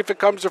we'll see if it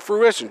comes to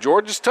fruition.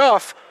 Georgia's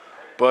tough,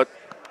 but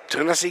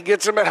Tennessee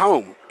gets them at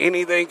home.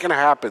 Anything can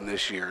happen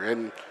this year.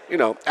 And,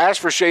 as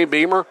for Shane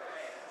Beamer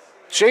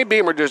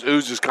just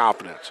oozes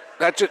confidence.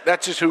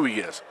 That's just who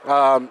he is.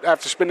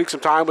 After spending some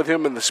time with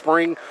him in the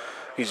spring,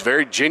 he's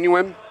very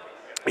genuine.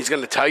 He's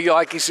going to tell you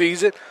like he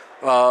sees it.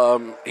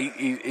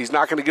 He's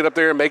not going to get up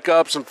there and make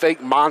up some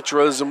fake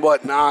mantras and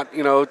whatnot,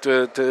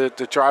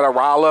 to try to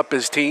rile up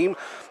his team.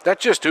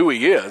 That's just who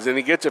he is, and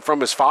he gets it from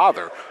his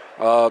father.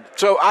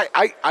 So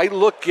I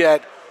look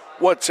at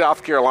what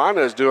South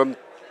Carolina is doing.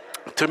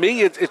 To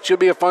me, it should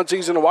be a fun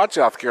season to watch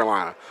South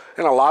Carolina,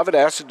 and a lot of it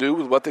has to do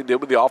with what they did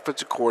with the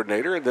offensive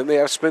coordinator, and then they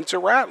have Spencer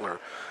Rattler.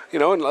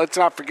 And let's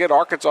not forget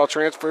Arkansas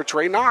transfer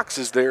Trey Knox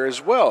is there as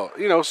well.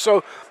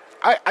 So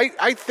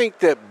I think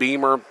that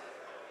Beamer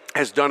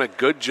has done a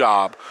good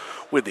job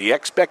with the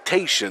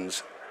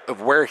expectations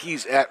of where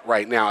he's at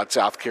right now at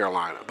South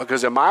Carolina.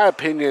 Because in my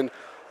opinion,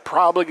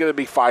 probably going to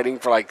be fighting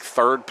for like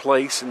third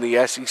place in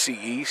the SEC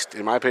East.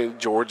 In my opinion,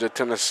 Georgia,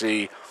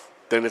 Tennessee,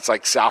 then it's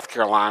like South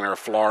Carolina or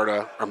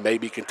Florida or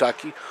maybe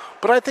Kentucky.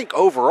 But I think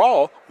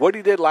overall, what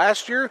he did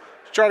last year,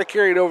 try to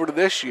carry it over to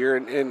this year.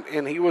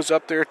 And he was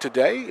up there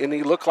today, and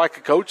he looked like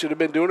a coach that had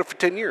been doing it for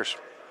 10 years.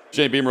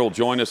 Shane Beamer will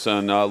join us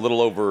in a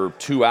little over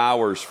 2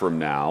 hours from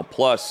now,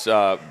 plus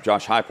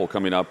Josh Heupel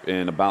coming up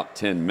in about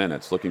 10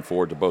 minutes. Looking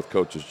forward to both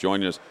coaches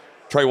joining us.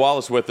 Trey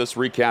Wallace with us,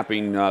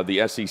 recapping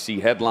the SEC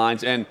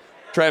headlines. And,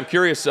 Trey, I'm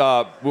curious,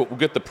 we'll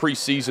get the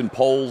preseason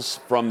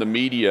polls from the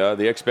media,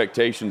 the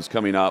expectations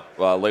coming up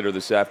later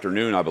this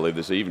afternoon, I believe,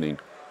 this evening.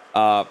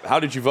 How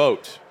did you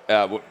vote?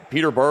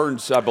 Peter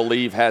Burns, I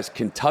believe, has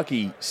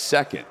Kentucky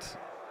second.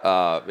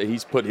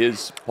 He's put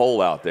his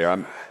poll out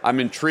there. I'm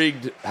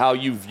intrigued how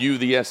you view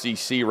the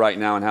SEC right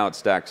now and how it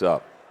stacks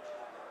up.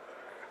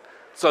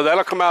 So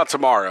that'll come out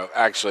tomorrow,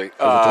 actually.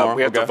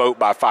 We have to vote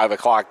by 5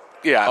 o'clock.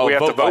 Yeah, we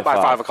have to vote by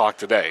 5 o'clock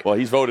today. Well,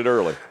 he's voted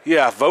early.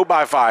 Yeah, vote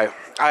by 5.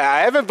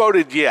 I haven't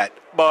voted yet.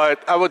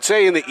 But I would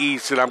say in the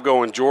East that I'm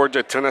going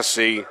Georgia,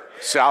 Tennessee,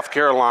 South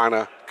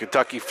Carolina,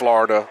 Kentucky,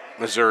 Florida,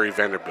 Missouri,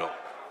 Vanderbilt.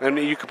 And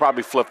you could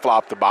probably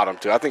flip-flop the bottom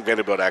two. I think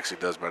Vanderbilt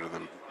actually does better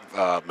than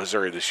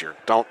Missouri this year.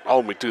 Don't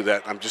hold me to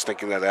that. I'm just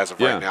thinking that as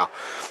of right now.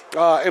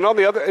 And on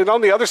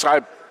the other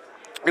side,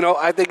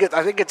 I think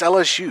it's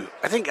LSU.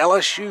 I think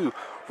LSU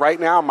right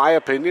now, in my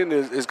opinion,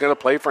 is going to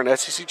play for an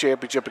SEC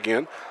championship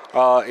again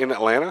in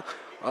Atlanta.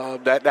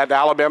 That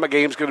Alabama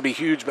game is going to be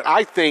huge. But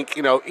I think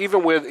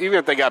even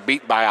if they got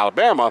beat by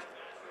Alabama,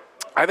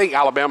 I think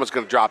Alabama's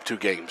going to drop 2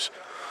 games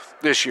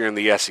this year in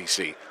the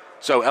SEC.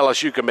 So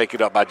LSU can make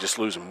it up by just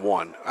losing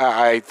 1.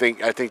 I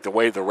think the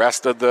way the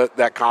rest of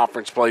that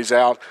conference plays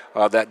out,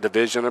 that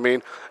division. I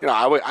mean,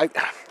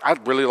 I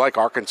really like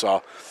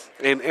Arkansas,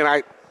 and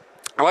I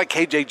like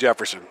KJ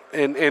Jefferson,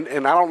 and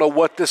I don't know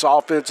what this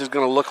offense is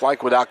going to look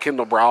like without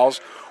Kendall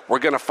Browse. We're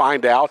going to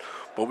find out.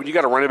 But when you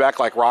got a running back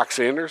like Rock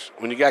Sanders,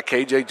 when you got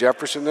KJ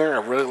Jefferson there,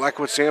 I really like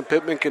what Sam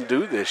Pittman can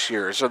do this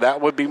year. So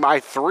that would be my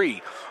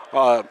 3.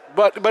 But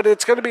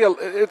it's going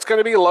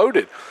to be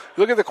loaded.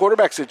 Look at the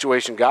quarterback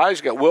situation, guys.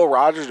 You got Will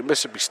Rogers at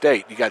Mississippi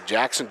State. You got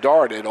Jackson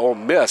Dart at Ole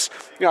Miss.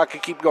 I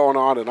could keep going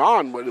on and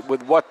on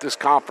with what this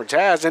conference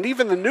has, and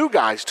even the new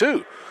guys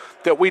too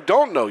that we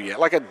don't know yet,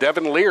 like a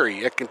Devin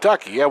Leary at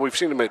Kentucky. Yeah, we've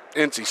seen him at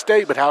NC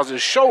State, but how's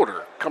his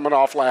shoulder coming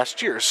off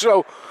last year?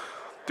 So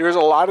there's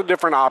a lot of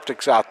different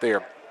optics out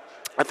there.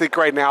 I think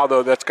right now,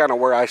 though, that's kind of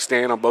where I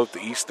stand on both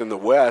the East and the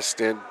West.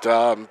 And,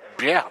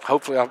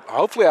 hopefully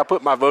I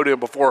put my vote in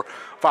before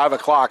 5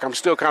 o'clock. I'm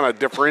still kind of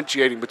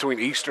differentiating between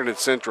Eastern and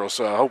Central,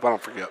 so I hope I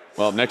don't forget.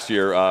 Well, next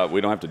year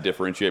we don't have to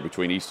differentiate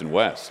between East and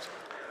West.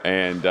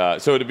 And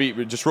so it'd be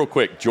just real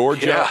quick,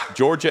 Georgia,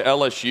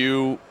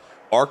 LSU,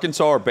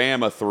 Arkansas or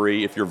Bama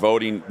 3 if you're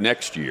voting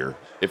next year,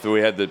 if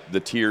we had the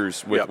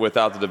tiers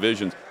without the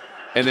divisions.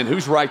 And then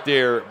who's right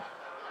there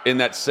in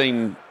that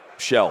same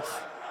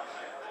shelf?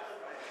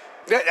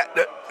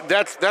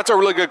 That's a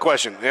really good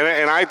question,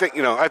 and I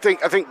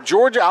think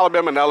Georgia,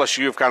 Alabama, and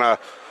LSU have kind of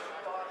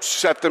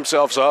set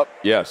themselves up.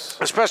 Yes,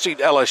 especially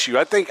LSU.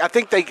 I think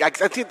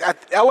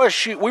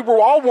LSU. We were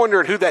all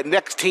wondering who that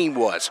next team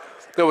was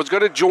that was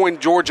going to join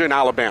Georgia and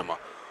Alabama.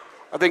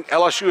 I think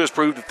LSU has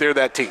proved that they're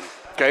that team.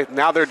 Okay,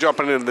 now they're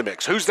jumping into the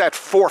mix. Who's that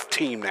 4th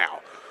team now?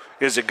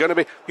 Is it going to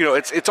be?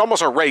 It's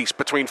almost a race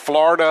between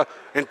Florida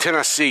and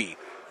Tennessee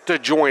to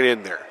join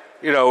in there.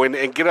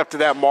 And get up to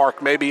that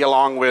mark, maybe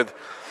along with,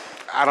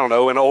 I don't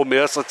know, an Ole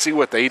Miss. Let's see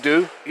what they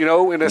do,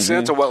 in a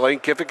sense of what Lane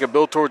Kiffin can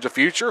build towards the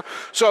future.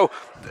 So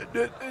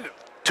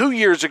 2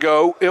 years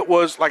ago, it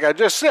was, like I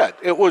just said,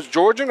 it was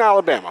Georgia and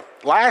Alabama.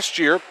 Last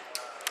year,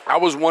 I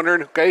was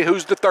wondering, okay,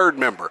 who's the 3rd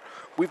member?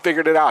 We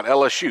figured it out,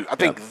 LSU. I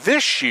think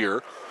this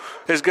year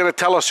is going to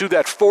tell us who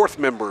that 4th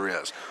member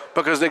is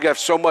because they got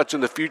so much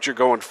in the future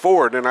going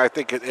forward, and I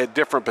think at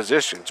different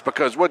positions.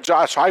 Because what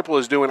Josh Heupel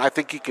is doing, I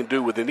think he can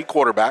do with any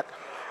quarterback.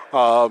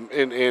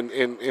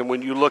 And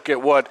when you look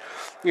at what,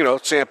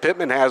 Sam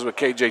Pittman has with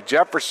KJ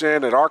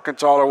Jefferson at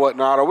Arkansas or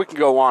whatnot, or we can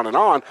go on and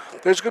on,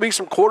 there's going to be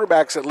some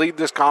quarterbacks that lead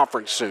this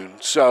conference soon.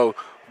 So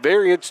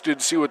very interested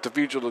to see what the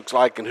future looks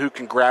like and who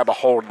can grab a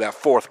hold of that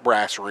 4th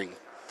brass ring.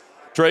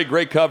 Trey,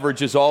 great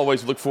coverage as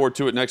always. Look forward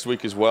to it next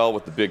week as well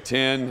with the Big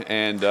Ten,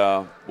 and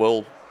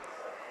we'll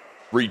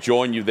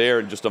rejoin you there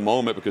in just a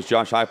moment because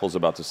Josh Heupel's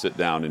about to sit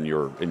down in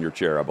your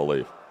chair, I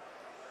believe.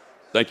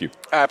 Thank you.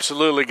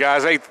 Absolutely,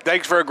 guys. Hey,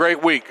 thanks for a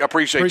great week. I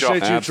appreciate y'all.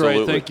 Appreciate you,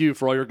 Trey. Thank you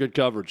for all your good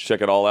coverage.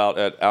 Check it all out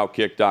at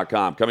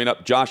Outkick.com. Coming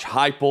up, Josh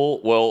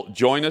Heupel will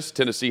join us,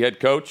 Tennessee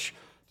head coach,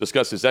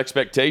 discuss his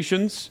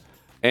expectations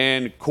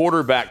and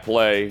quarterback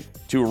play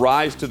to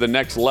rise to the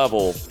next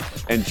level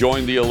and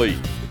join the elite.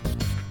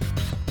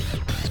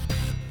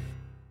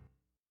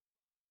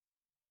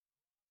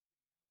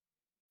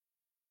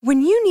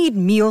 When you need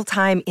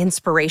mealtime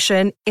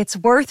inspiration, it's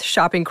worth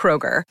shopping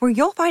Kroger, where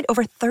you'll find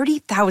over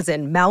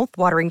 30,000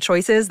 mouth-watering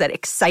choices that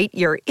excite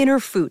your inner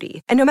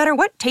foodie. And no matter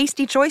what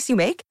tasty choice you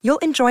make, you'll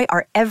enjoy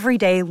our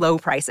everyday low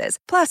prices,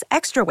 plus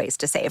extra ways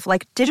to save,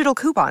 like digital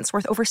coupons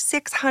worth over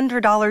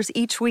 $600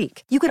 each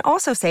week. You can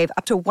also save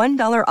up to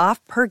 $1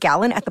 off per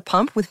gallon at the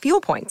pump with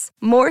fuel points.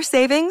 More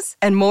savings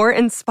and more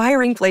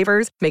inspiring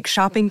flavors make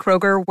shopping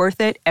Kroger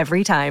worth it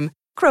every time.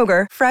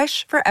 Kroger,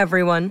 fresh for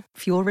everyone.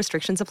 Fuel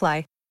restrictions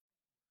apply.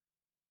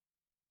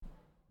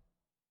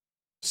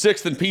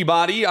 6th and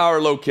Peabody, our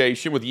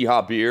location with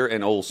Yeehaw Beer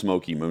and Old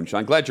Smoky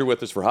Moonshine. Glad you're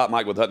with us for Hot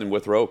Mike with Hutton and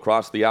Withrow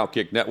across the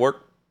Outkick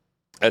Network.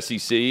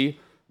 SEC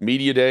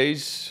Media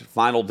Days,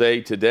 final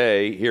day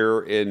today here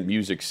in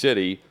Music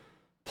City.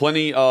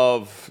 Plenty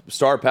of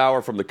star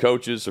power from the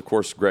coaches. Of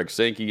course, Greg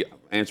Sankey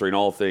answering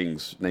all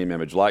things name,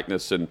 image,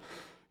 likeness. And,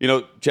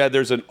 Chad,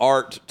 there's an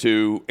art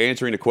to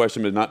answering a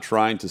question but not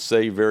trying to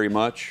say very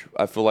much.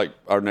 I feel like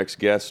our next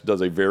guest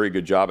does a very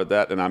good job at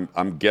that, and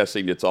I'm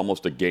guessing it's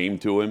almost a game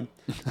to him.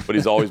 But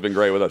he's always been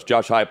great with us.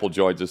 Josh Heupel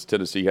joins us,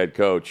 Tennessee head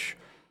coach.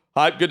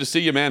 Hype, good to see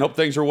you, man. Hope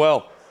things are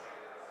well.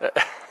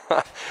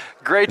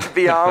 Great to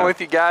be on with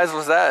you guys.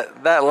 Was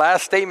that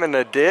last statement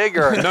a dig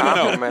or a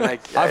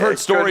compliment? No. I've heard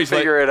stories.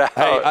 Figure it out.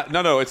 Hey,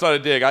 no, it's not a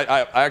dig.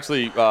 I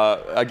actually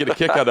I get a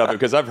kick out of it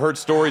because I've heard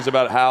stories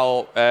about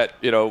how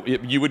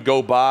you would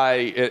go by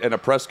in a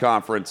press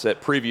conference at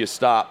previous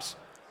stops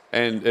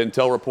and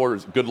tell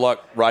reporters, good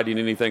luck writing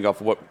anything off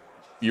of what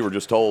you were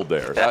just told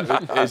there.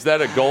 Is that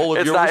a goal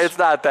of yours? It's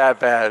not that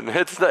bad.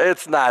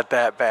 It's not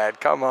that bad.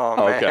 Come on,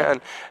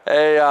 man.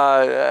 Hey,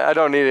 I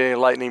don't need any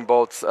lightning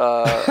bolts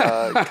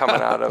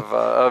coming out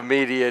of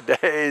media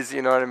days.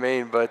 You know what I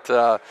mean?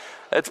 But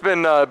it's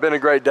been a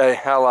great day.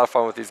 Had a lot of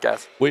fun with these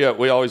guys. We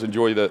always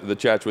enjoy the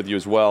chats with you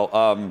as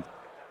well.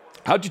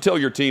 How'd you tell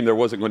your team there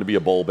wasn't going to be a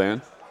bowl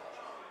ban?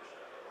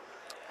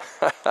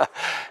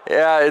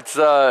 Yeah, it's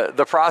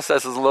the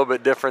process is a little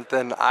bit different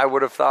than I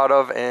would have thought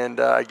of, and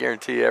I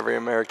guarantee every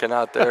American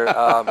out there.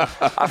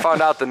 I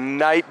found out the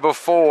night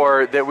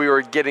before that we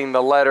were getting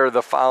the letter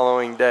the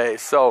following day.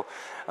 So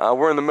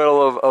we're in the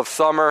middle of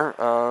summer.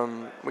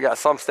 We got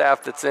some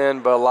staff that's in,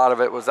 but a lot of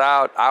it was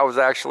out. I was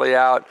actually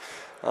out.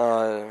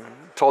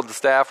 Told the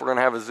staff we're going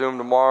to have a Zoom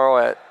tomorrow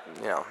at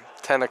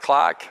 10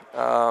 o'clock.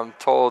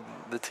 Told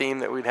the team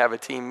that we'd have a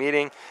team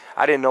meeting.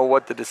 I didn't know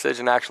what the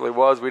decision actually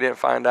was. We didn't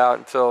find out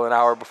until an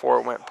hour before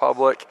it went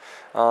public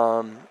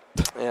to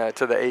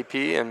the AP.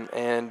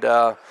 And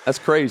that's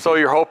crazy. So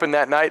you're hoping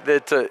that night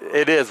that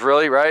it is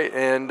really, right?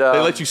 And they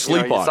let you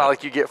sleep on it. It's not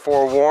like you get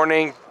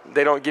forewarning.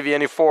 They don't give you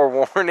any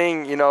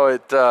forewarning.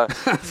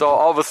 So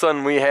all of a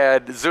sudden we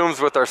had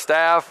Zooms with our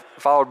staff,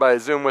 followed by a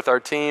Zoom with our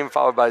team,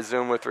 followed by a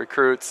Zoom with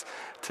recruits,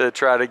 to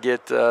try to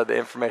get the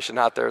information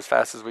out there as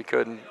fast as we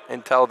could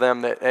and tell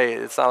them that, hey,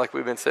 it's not like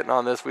we've been sitting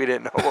on this. We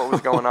didn't know what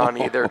was going on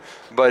either,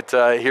 but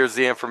here's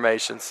the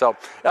information. So,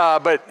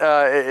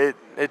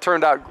 it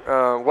turned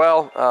out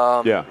well.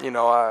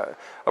 I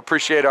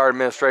appreciate our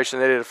administration.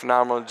 They did a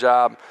phenomenal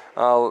job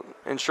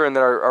ensuring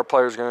that our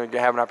players are going to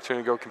have an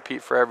opportunity to go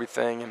compete for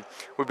everything. And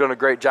we've done a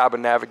great job of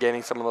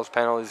navigating some of those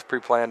penalties,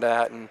 pre-planned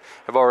that, and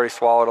have already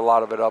swallowed a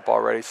lot of it up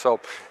already.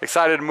 So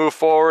excited to move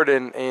forward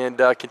and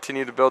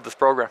continue to build this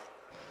program.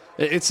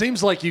 It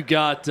seems like you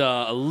got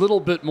a little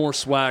bit more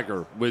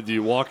swagger with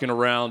you walking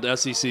around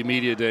SEC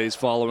Media Days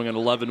following an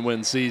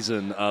 11-win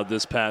season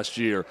this past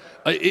year.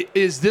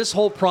 Is this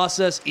whole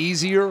process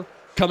easier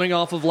coming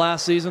off of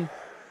last season?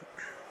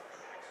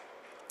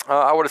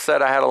 I would have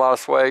said I had a lot of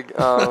swag,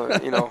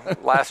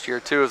 last year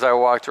too as I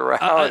walked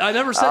around. I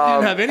never said you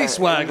didn't have any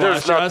swag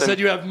last year. I said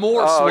you have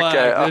more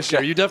swag this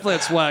year. You definitely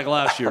had swag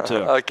last year too.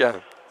 Okay.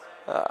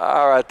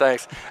 All right,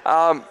 thanks.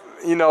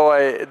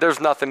 There's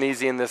nothing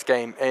easy in this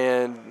game,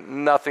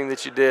 and nothing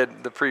that you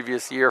did the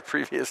previous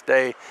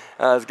day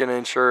is going to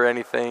ensure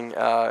anything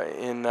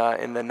in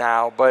the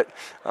now. But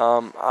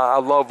I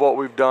love what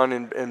we've done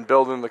in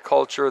building the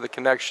culture, the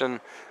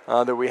connection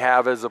that we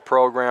have as a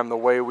program, the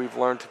way we've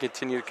learned to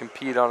continue to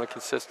compete on a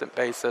consistent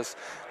basis.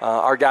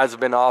 Our guys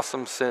have been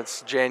awesome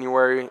since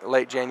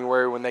late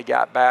January when they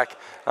got back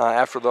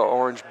after the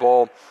Orange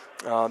Bowl.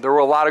 There were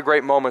a lot of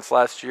great moments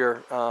last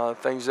year,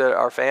 things that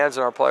our fans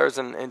and our players,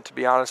 and to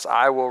be honest,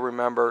 I will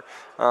remember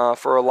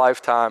for a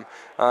lifetime.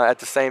 At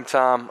the same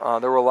time,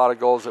 there were a lot of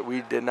goals that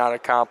we did not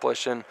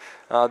accomplish, and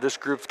this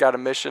group's got a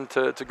mission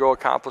to go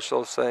accomplish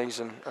those things.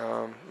 And,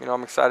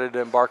 I'm excited to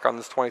embark on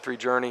this 23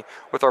 journey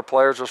with our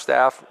players, our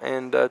staff,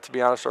 and to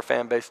be honest, our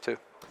fan base too.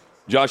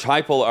 Josh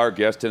Heupel, our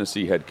guest,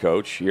 Tennessee head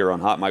coach, here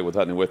on Hot Mic with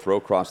Hutton and Withrow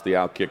across the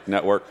Outkick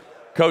Network.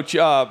 Coach,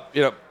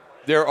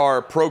 there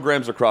are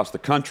programs across the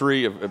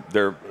country.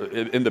 They're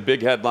in the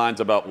big headlines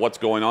about what's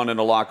going on in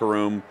the locker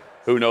room,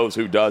 who knows,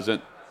 who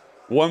doesn't.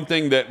 One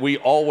thing that we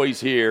always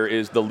hear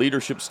is the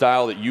leadership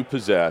style that you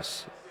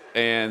possess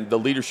and the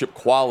leadership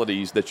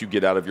qualities that you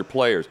get out of your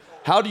players.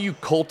 How do you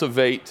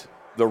cultivate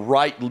the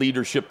right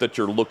leadership that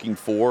you're looking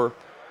for,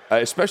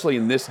 especially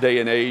in this day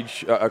and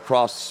age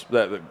across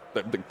the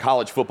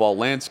college football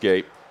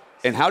landscape?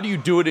 And how do you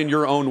do it in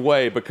your own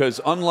way? Because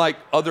unlike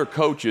other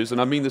coaches,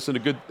 and I mean this in a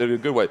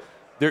good way,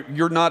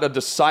 you're not a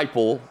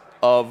disciple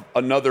of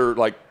another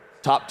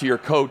top-tier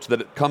coach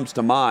that it comes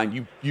to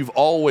mind. You've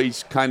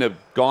always kind of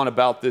gone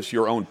about this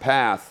your own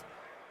path.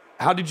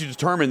 How did you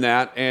determine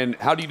that, and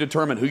how do you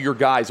determine who your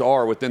guys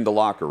are within the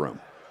locker room?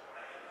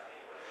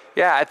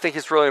 Yeah, I think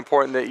it's really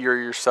important that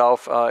you're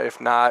yourself. If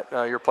not,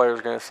 your players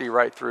are going to see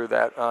right through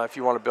that. If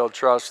you want to build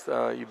trust,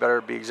 you better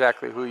be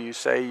exactly who you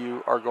say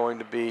you are going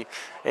to be,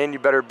 and you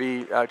better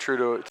be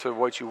true to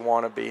what you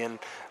want to be. And,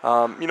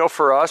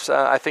 for us,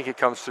 I think it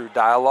comes through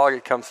dialogue.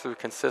 It comes through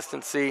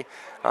consistency.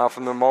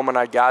 From the moment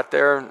I got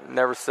there,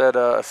 never set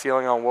a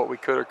ceiling on what we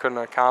could or couldn't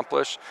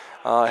accomplish.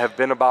 Have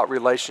been about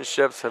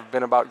relationships, have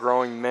been about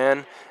growing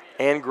men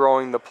and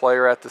growing the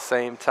player at the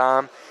same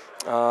time.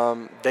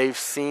 They've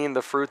seen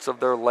the fruits of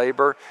their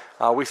labor.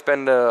 We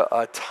spend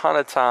a ton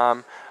of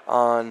time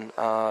on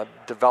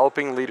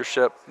developing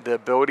leadership, the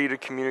ability to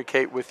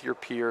communicate with your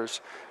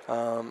peers,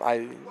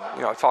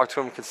 I talk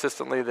to him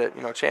consistently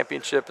that,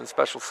 championship and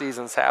special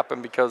seasons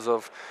happen because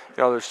of,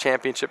 there's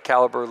championship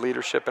caliber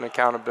leadership and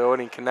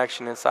accountability and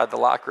connection inside the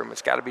locker room.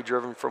 It's got to be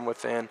driven from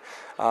within.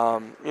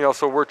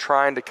 So we're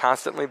trying to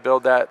constantly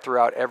build that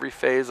throughout every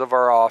phase of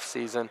our off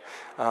season.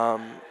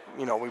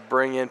 We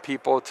bring in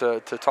people to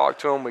talk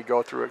to them. We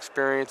go through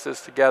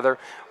experiences together.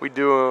 We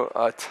do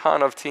a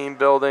ton of team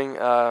building.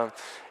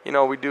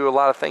 We do a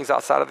lot of things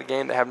outside of the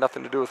game that have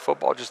nothing to do with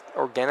football, just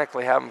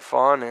organically having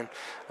fun. And,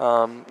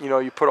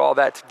 you put all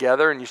that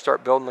together and you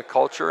start building the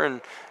culture,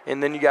 and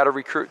then you got to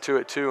recruit to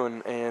it too.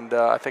 And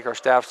I think our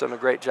staff's done a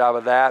great job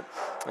of that.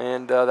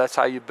 And that's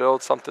how you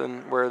build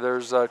something where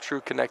there's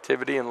true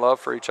connectivity and love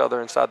for each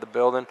other inside the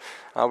building.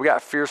 We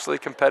got fiercely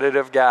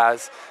competitive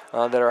guys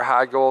that are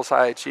high goals,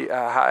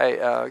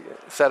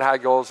 set high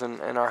goals,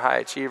 and are high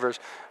achievers.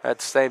 At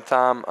the same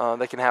time,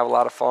 they can have a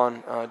lot of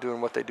fun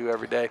doing what they do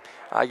every day.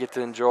 I get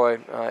to enjoy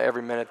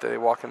every minute that they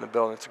walk in the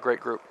building. It's a great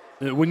group.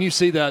 When you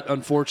see that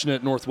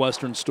unfortunate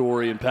Northwestern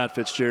story and Pat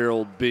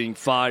Fitzgerald being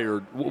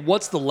fired,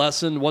 what's the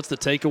lesson? What's the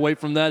takeaway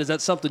from that? Is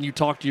that something you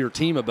talk to your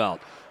team about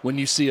when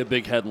you see a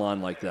big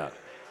headline like that?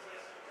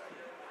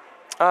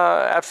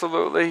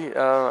 Absolutely.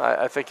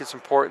 I think it's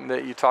important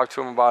that you talk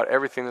to them about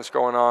everything that's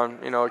going on.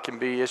 It can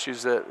be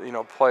issues that,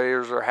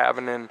 players are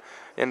having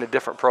in a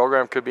different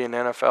program. Could be an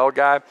NFL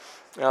guy.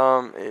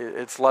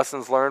 It's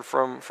lessons learned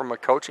from a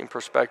coaching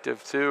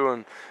perspective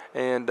too.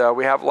 And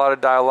we have a lot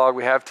of dialogue.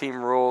 We have team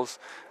rules.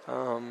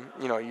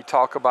 You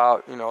talk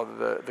about,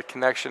 the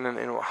connection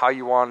and how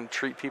you want to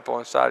treat people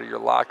inside of your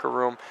locker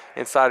room,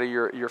 inside of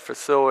your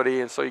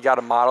facility. And so you got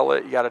to model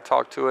it, you got to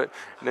talk to it,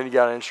 and then you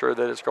got to ensure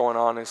that it's going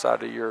on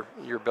inside of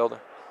your building.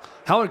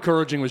 How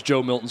encouraging was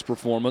Joe Milton's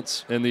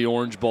performance in the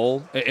Orange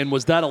Bowl? And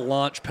was that a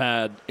launch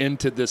pad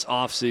into this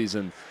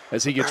offseason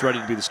as he gets ready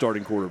to be the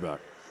starting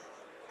quarterback?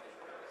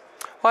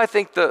 Well, I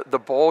think the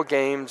bowl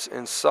games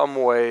in some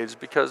ways,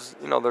 because,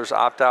 there's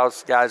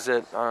opt-outs, guys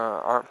that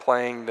aren't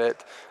playing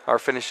that are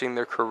finishing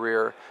their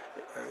career.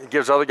 It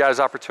gives other guys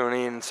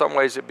opportunity. In some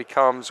ways it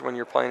becomes, when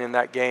you're playing in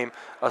that game,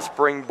 a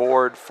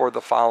springboard for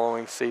the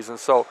following season.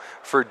 So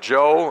for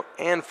Joe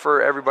and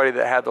for everybody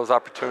that had those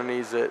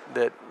opportunities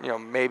that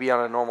maybe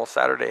on a normal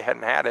Saturday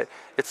hadn't had it,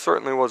 it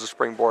certainly was a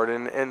springboard.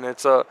 And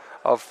it's a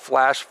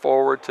flash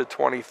forward to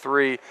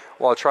 23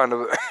 while trying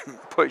to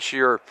push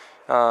your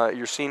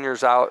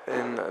seniors out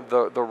in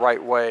the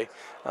right way,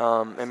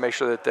 and make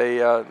sure that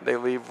they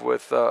leave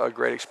with a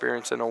great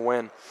experience and a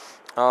win.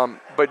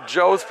 But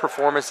Joe's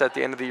performance at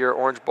the end of the year,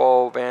 Orange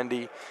Bowl,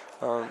 Vandy,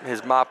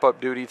 his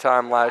mop-up duty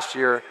time last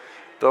year,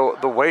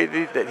 the way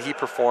that he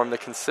performed, the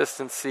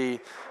consistency,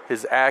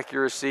 his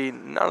accuracy,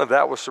 none of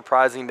that was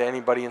surprising to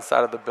anybody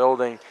inside of the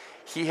building.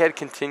 He had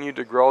continued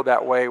to grow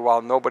that way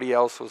while nobody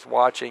else was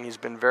watching. He's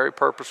been very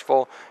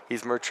purposeful.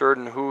 He's matured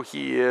in who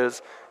he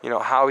is,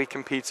 how he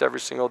competes every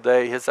single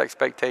day, his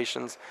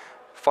expectations,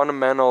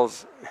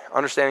 fundamentals,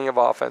 understanding of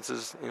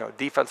offenses,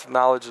 defensive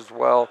knowledge as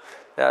well.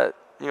 That,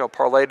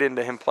 parlayed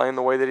into him playing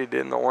the way that he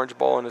did in the Orange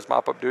Bowl and his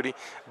mop-up duty.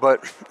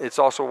 But it's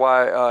also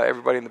why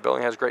everybody in the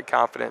building has great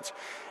confidence.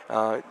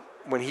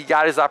 When he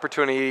got his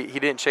opportunity, he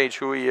didn't change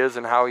who he is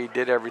and how he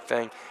did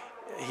everything.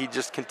 He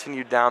just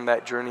continued down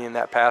that journey and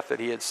that path that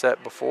he had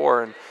set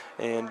before,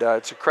 and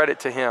it's a credit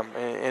to him.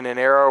 In an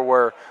era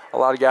where a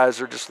lot of guys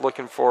are just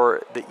looking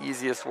for the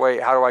easiest way,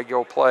 how do I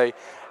go play?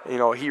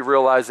 He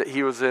realized that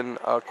he was in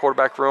a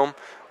quarterback room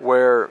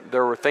where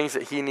there were things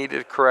that he needed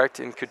to correct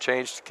and could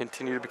change to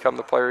continue to become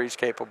the player he's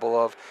capable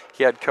of.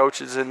 He had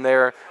coaches in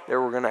there that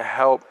were going to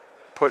help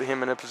put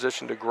him in a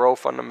position to grow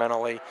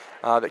fundamentally,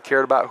 that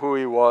cared about who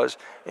he was,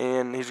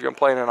 and he's going to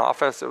play in an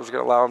offense that was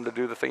going to allow him to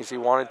do the things he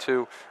wanted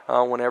to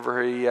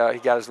whenever he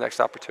got his next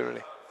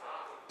opportunity.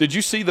 Did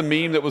you see the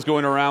meme that was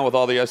going around with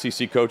all the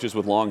SEC coaches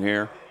with long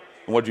hair?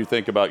 And what did you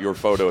think about your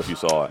photo if you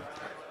saw it?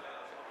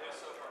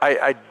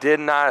 I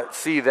did not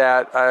see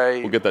that.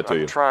 We'll get that to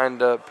you. I'm trying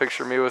to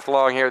picture me with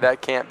long hair.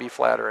 That can't be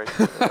flattering.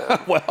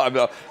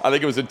 Well, I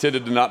think it was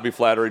intended to not be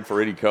flattering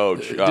for any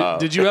coach.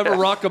 Did you ever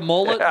rock a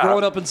mullet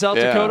growing up in South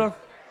Dakota?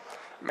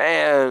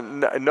 Man,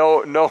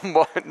 no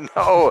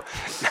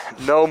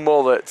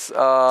mullets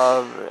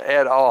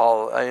at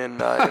all in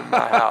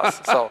my house.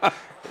 So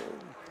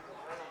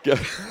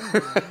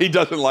he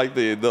doesn't like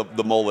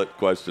the mullet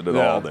question at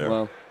all there.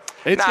 Well,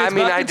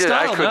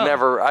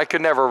 I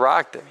could never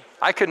rock them.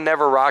 I could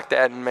never rock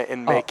that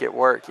and make it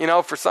work.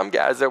 For some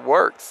guys it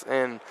works,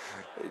 and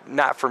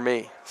not for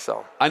me.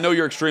 So I know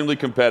you're extremely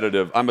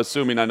competitive. I'm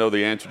assuming I know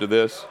the answer to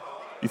this.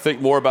 You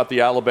think more about the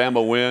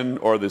Alabama win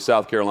or the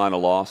South Carolina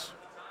loss?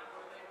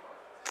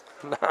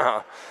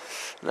 No,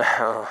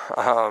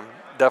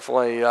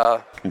 definitely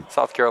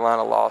South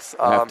Carolina loss.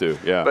 Have to,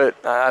 yeah.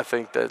 But I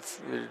think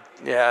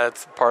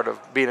it's part of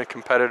being a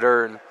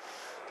competitor, and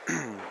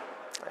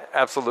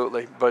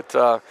absolutely. But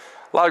a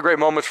lot of great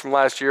moments from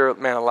last year.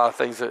 Man, a lot of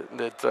things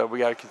that we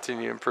got to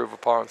continue to improve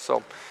upon.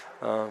 So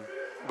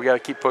we got to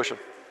keep pushing.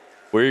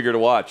 We're eager to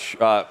watch.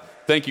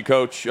 Thank you,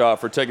 Coach,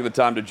 for taking the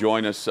time to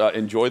join us.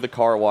 Enjoy the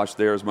car wash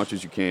there as much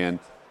as you can,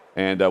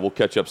 and we'll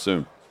catch up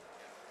soon.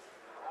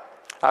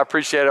 I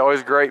appreciate it.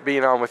 Always great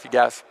being on with you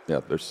guys.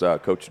 Yeah, there's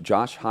Coach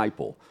Josh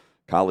Heupel,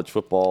 College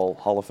Football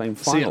Hall of Fame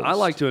finalist. See, I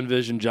like to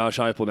envision Josh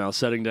Heupel now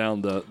setting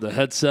down the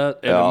headset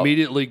and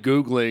immediately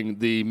Googling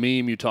the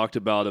meme you talked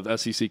about of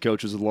SEC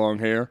coaches with long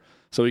hair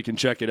so he can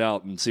check it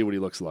out and see what he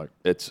looks like.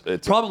 It's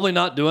probably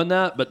not doing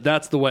that, but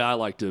that's the way I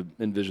like to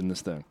envision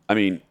this thing. I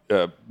mean,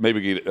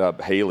 maybe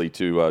get Haley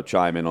to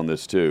chime in on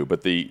this too,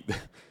 but and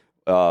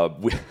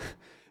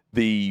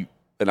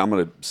I'm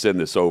going to send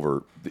this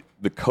over,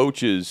 the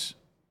coaches,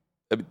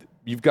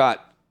 you've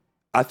got,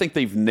 I think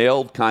they've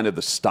nailed kind of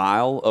the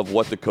style of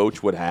what the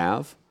coach would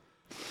have,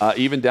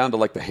 even down to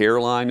like the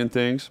hairline and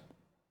things.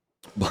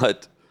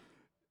 But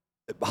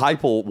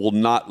Heupel will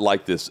not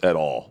like this at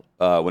all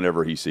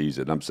whenever he sees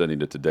it. I'm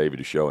sending it to David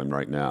to show him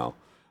right now.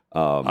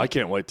 I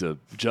can't wait to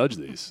judge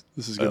these.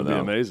 This is going to be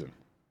amazing.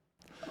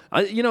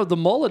 The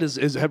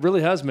mullet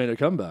really has made a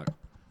comeback.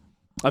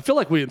 I feel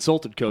like we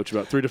insulted Coach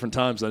about 3 different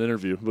times in that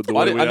interview. With the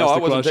way we asked the I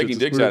wasn't questions. taking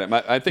digs at him.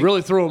 I think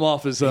really threw him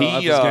off his game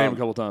a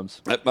couple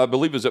times. I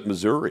believe it was at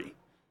Missouri.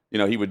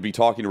 He would be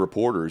talking to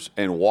reporters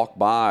and walk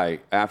by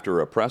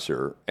after a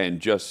presser and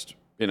just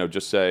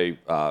say,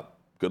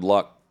 good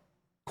luck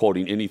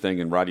quoting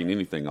anything and writing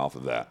anything off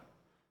of that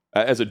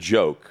as a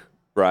joke,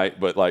 right?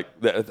 But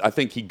I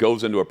think he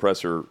goes into a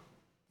presser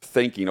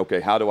thinking,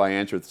 okay, how do I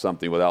answer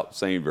something without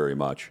saying very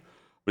much?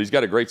 But he's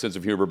got a great sense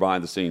of humor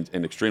behind the scenes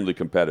and extremely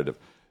competitive.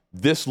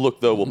 This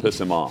look, though, will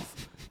piss him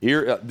off.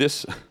 Here,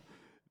 this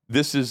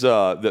is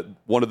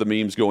one of the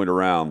memes going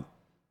around.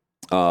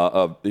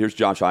 Here's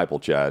Josh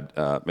Heupel, Chad,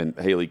 and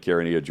Haley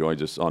Carania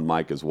joins us on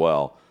mic as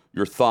well.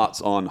 Your thoughts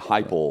on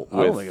Heupel with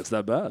I don't think it's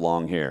that bad.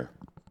 Long hair?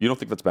 You don't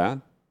think that's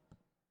bad?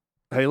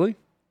 Haley?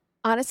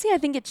 Honestly, I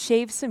think it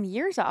shaves some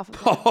years off of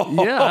him.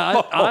 Yeah,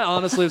 I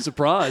honestly am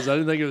surprised. I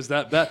didn't think it was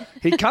that bad.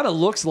 He kind of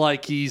looks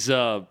like he's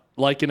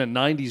like in a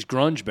 90s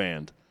grunge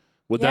band.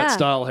 With that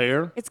style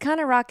hair? It's kind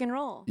of rock and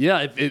roll.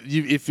 Yeah,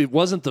 if it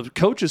wasn't the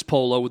coach's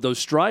polo with those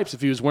stripes,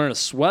 if he was wearing a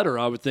sweater,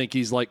 I would think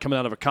he's like coming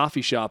out of a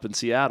coffee shop in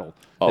Seattle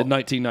in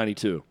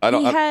 1992.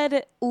 He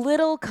had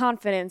little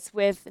confidence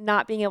with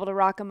not being able to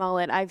rock a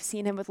mullet. I've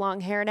seen him with long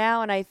hair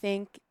now, and I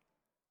think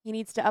he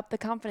needs to up the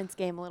confidence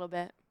game a little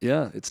bit.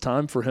 Yeah, it's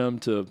time for him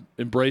to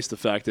embrace the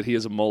fact that he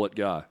is a mullet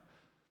guy.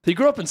 He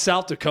grew up in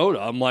South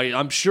Dakota.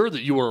 I'm sure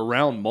that you were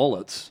around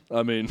mullets.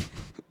 I mean...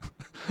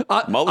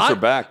 Mullets are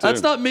back, too.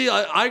 That's not me.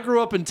 I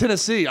grew up in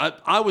Tennessee.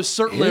 I was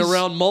certainly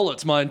around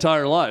mullets my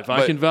entire life.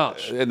 I can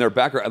vouch. And their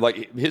background,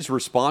 his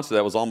response to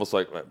that was almost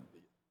like,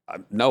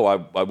 no,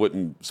 I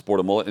wouldn't sport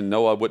a mullet, and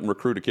no, I wouldn't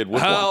recruit a kid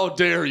with one. How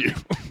dare you?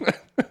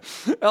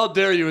 How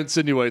dare you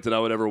insinuate that I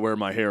would ever wear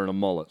my hair in a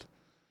mullet?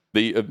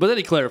 But then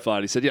he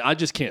clarified. He said, I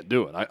just can't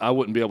do it. I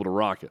wouldn't be able to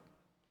rock it.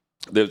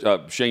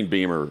 Shane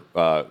Beamer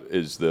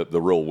is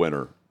the real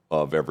winner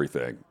of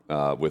everything.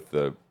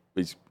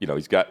 He's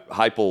got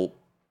Heupel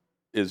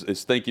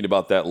is thinking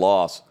about that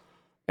loss,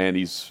 and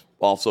he's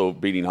also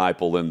beating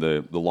Heupel in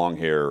the long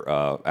hair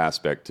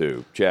aspect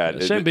too.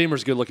 Chad, Shane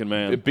Beamer's a good-looking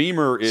man.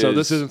 Beamer is so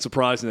this isn't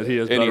surprising that he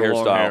has better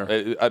long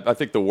hair. I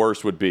think the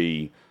worst would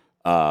be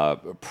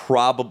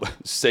probably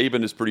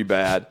Saban is pretty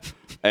bad,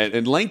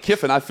 and Lane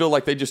Kiffin. I feel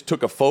like they just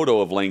took a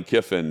photo of Lane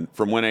Kiffin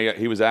from when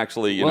he was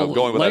actually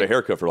going without a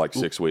haircut for like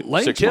 6 weeks.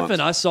 Lane Kiffin, months.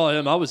 I saw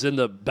him. I was in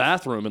the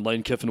bathroom, and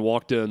Lane Kiffin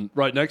walked in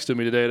right next to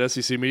me today at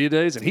SEC Media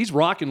Days, and he's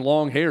rocking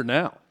long hair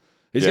now.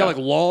 He's got like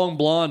long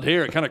blonde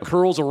hair. It kind of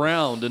curls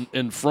around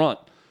in front.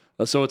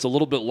 So it's a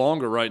little bit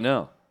longer right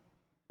now.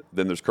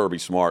 Then there's Kirby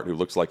Smart, who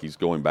looks like he's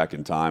going back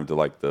in time to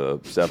like the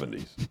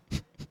 70s.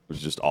 It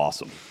was just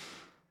awesome.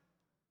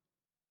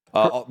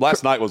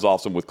 Last night was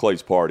awesome with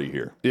Clay's party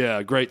here.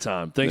 Yeah, great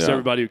time. Thanks to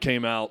everybody who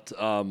came out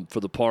for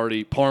the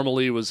party.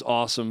 Parmalee was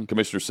awesome.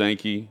 Commissioner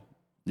Sankey,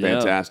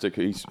 fantastic.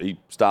 He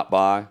stopped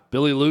by.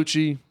 Billy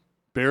Lucci,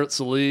 Barrett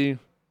Salee,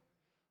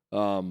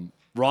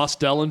 Ross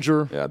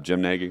Dellinger. Yeah,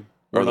 Jim Nagy.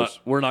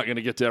 We're not going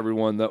to get to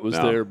everyone that was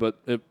there, but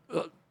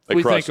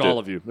we thank all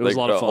of you. It was a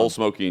lot of fun. Old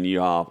Smoky and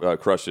Yeehaw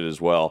crushed it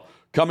as well.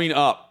 Coming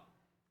up,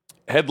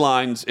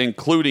 headlines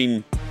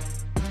including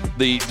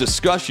the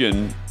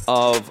discussion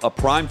of a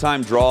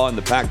primetime draw in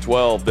the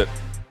Pac-12 that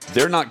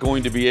they're not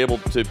going to be able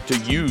to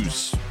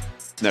use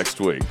next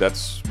week.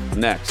 That's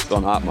next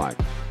on Hot Mic.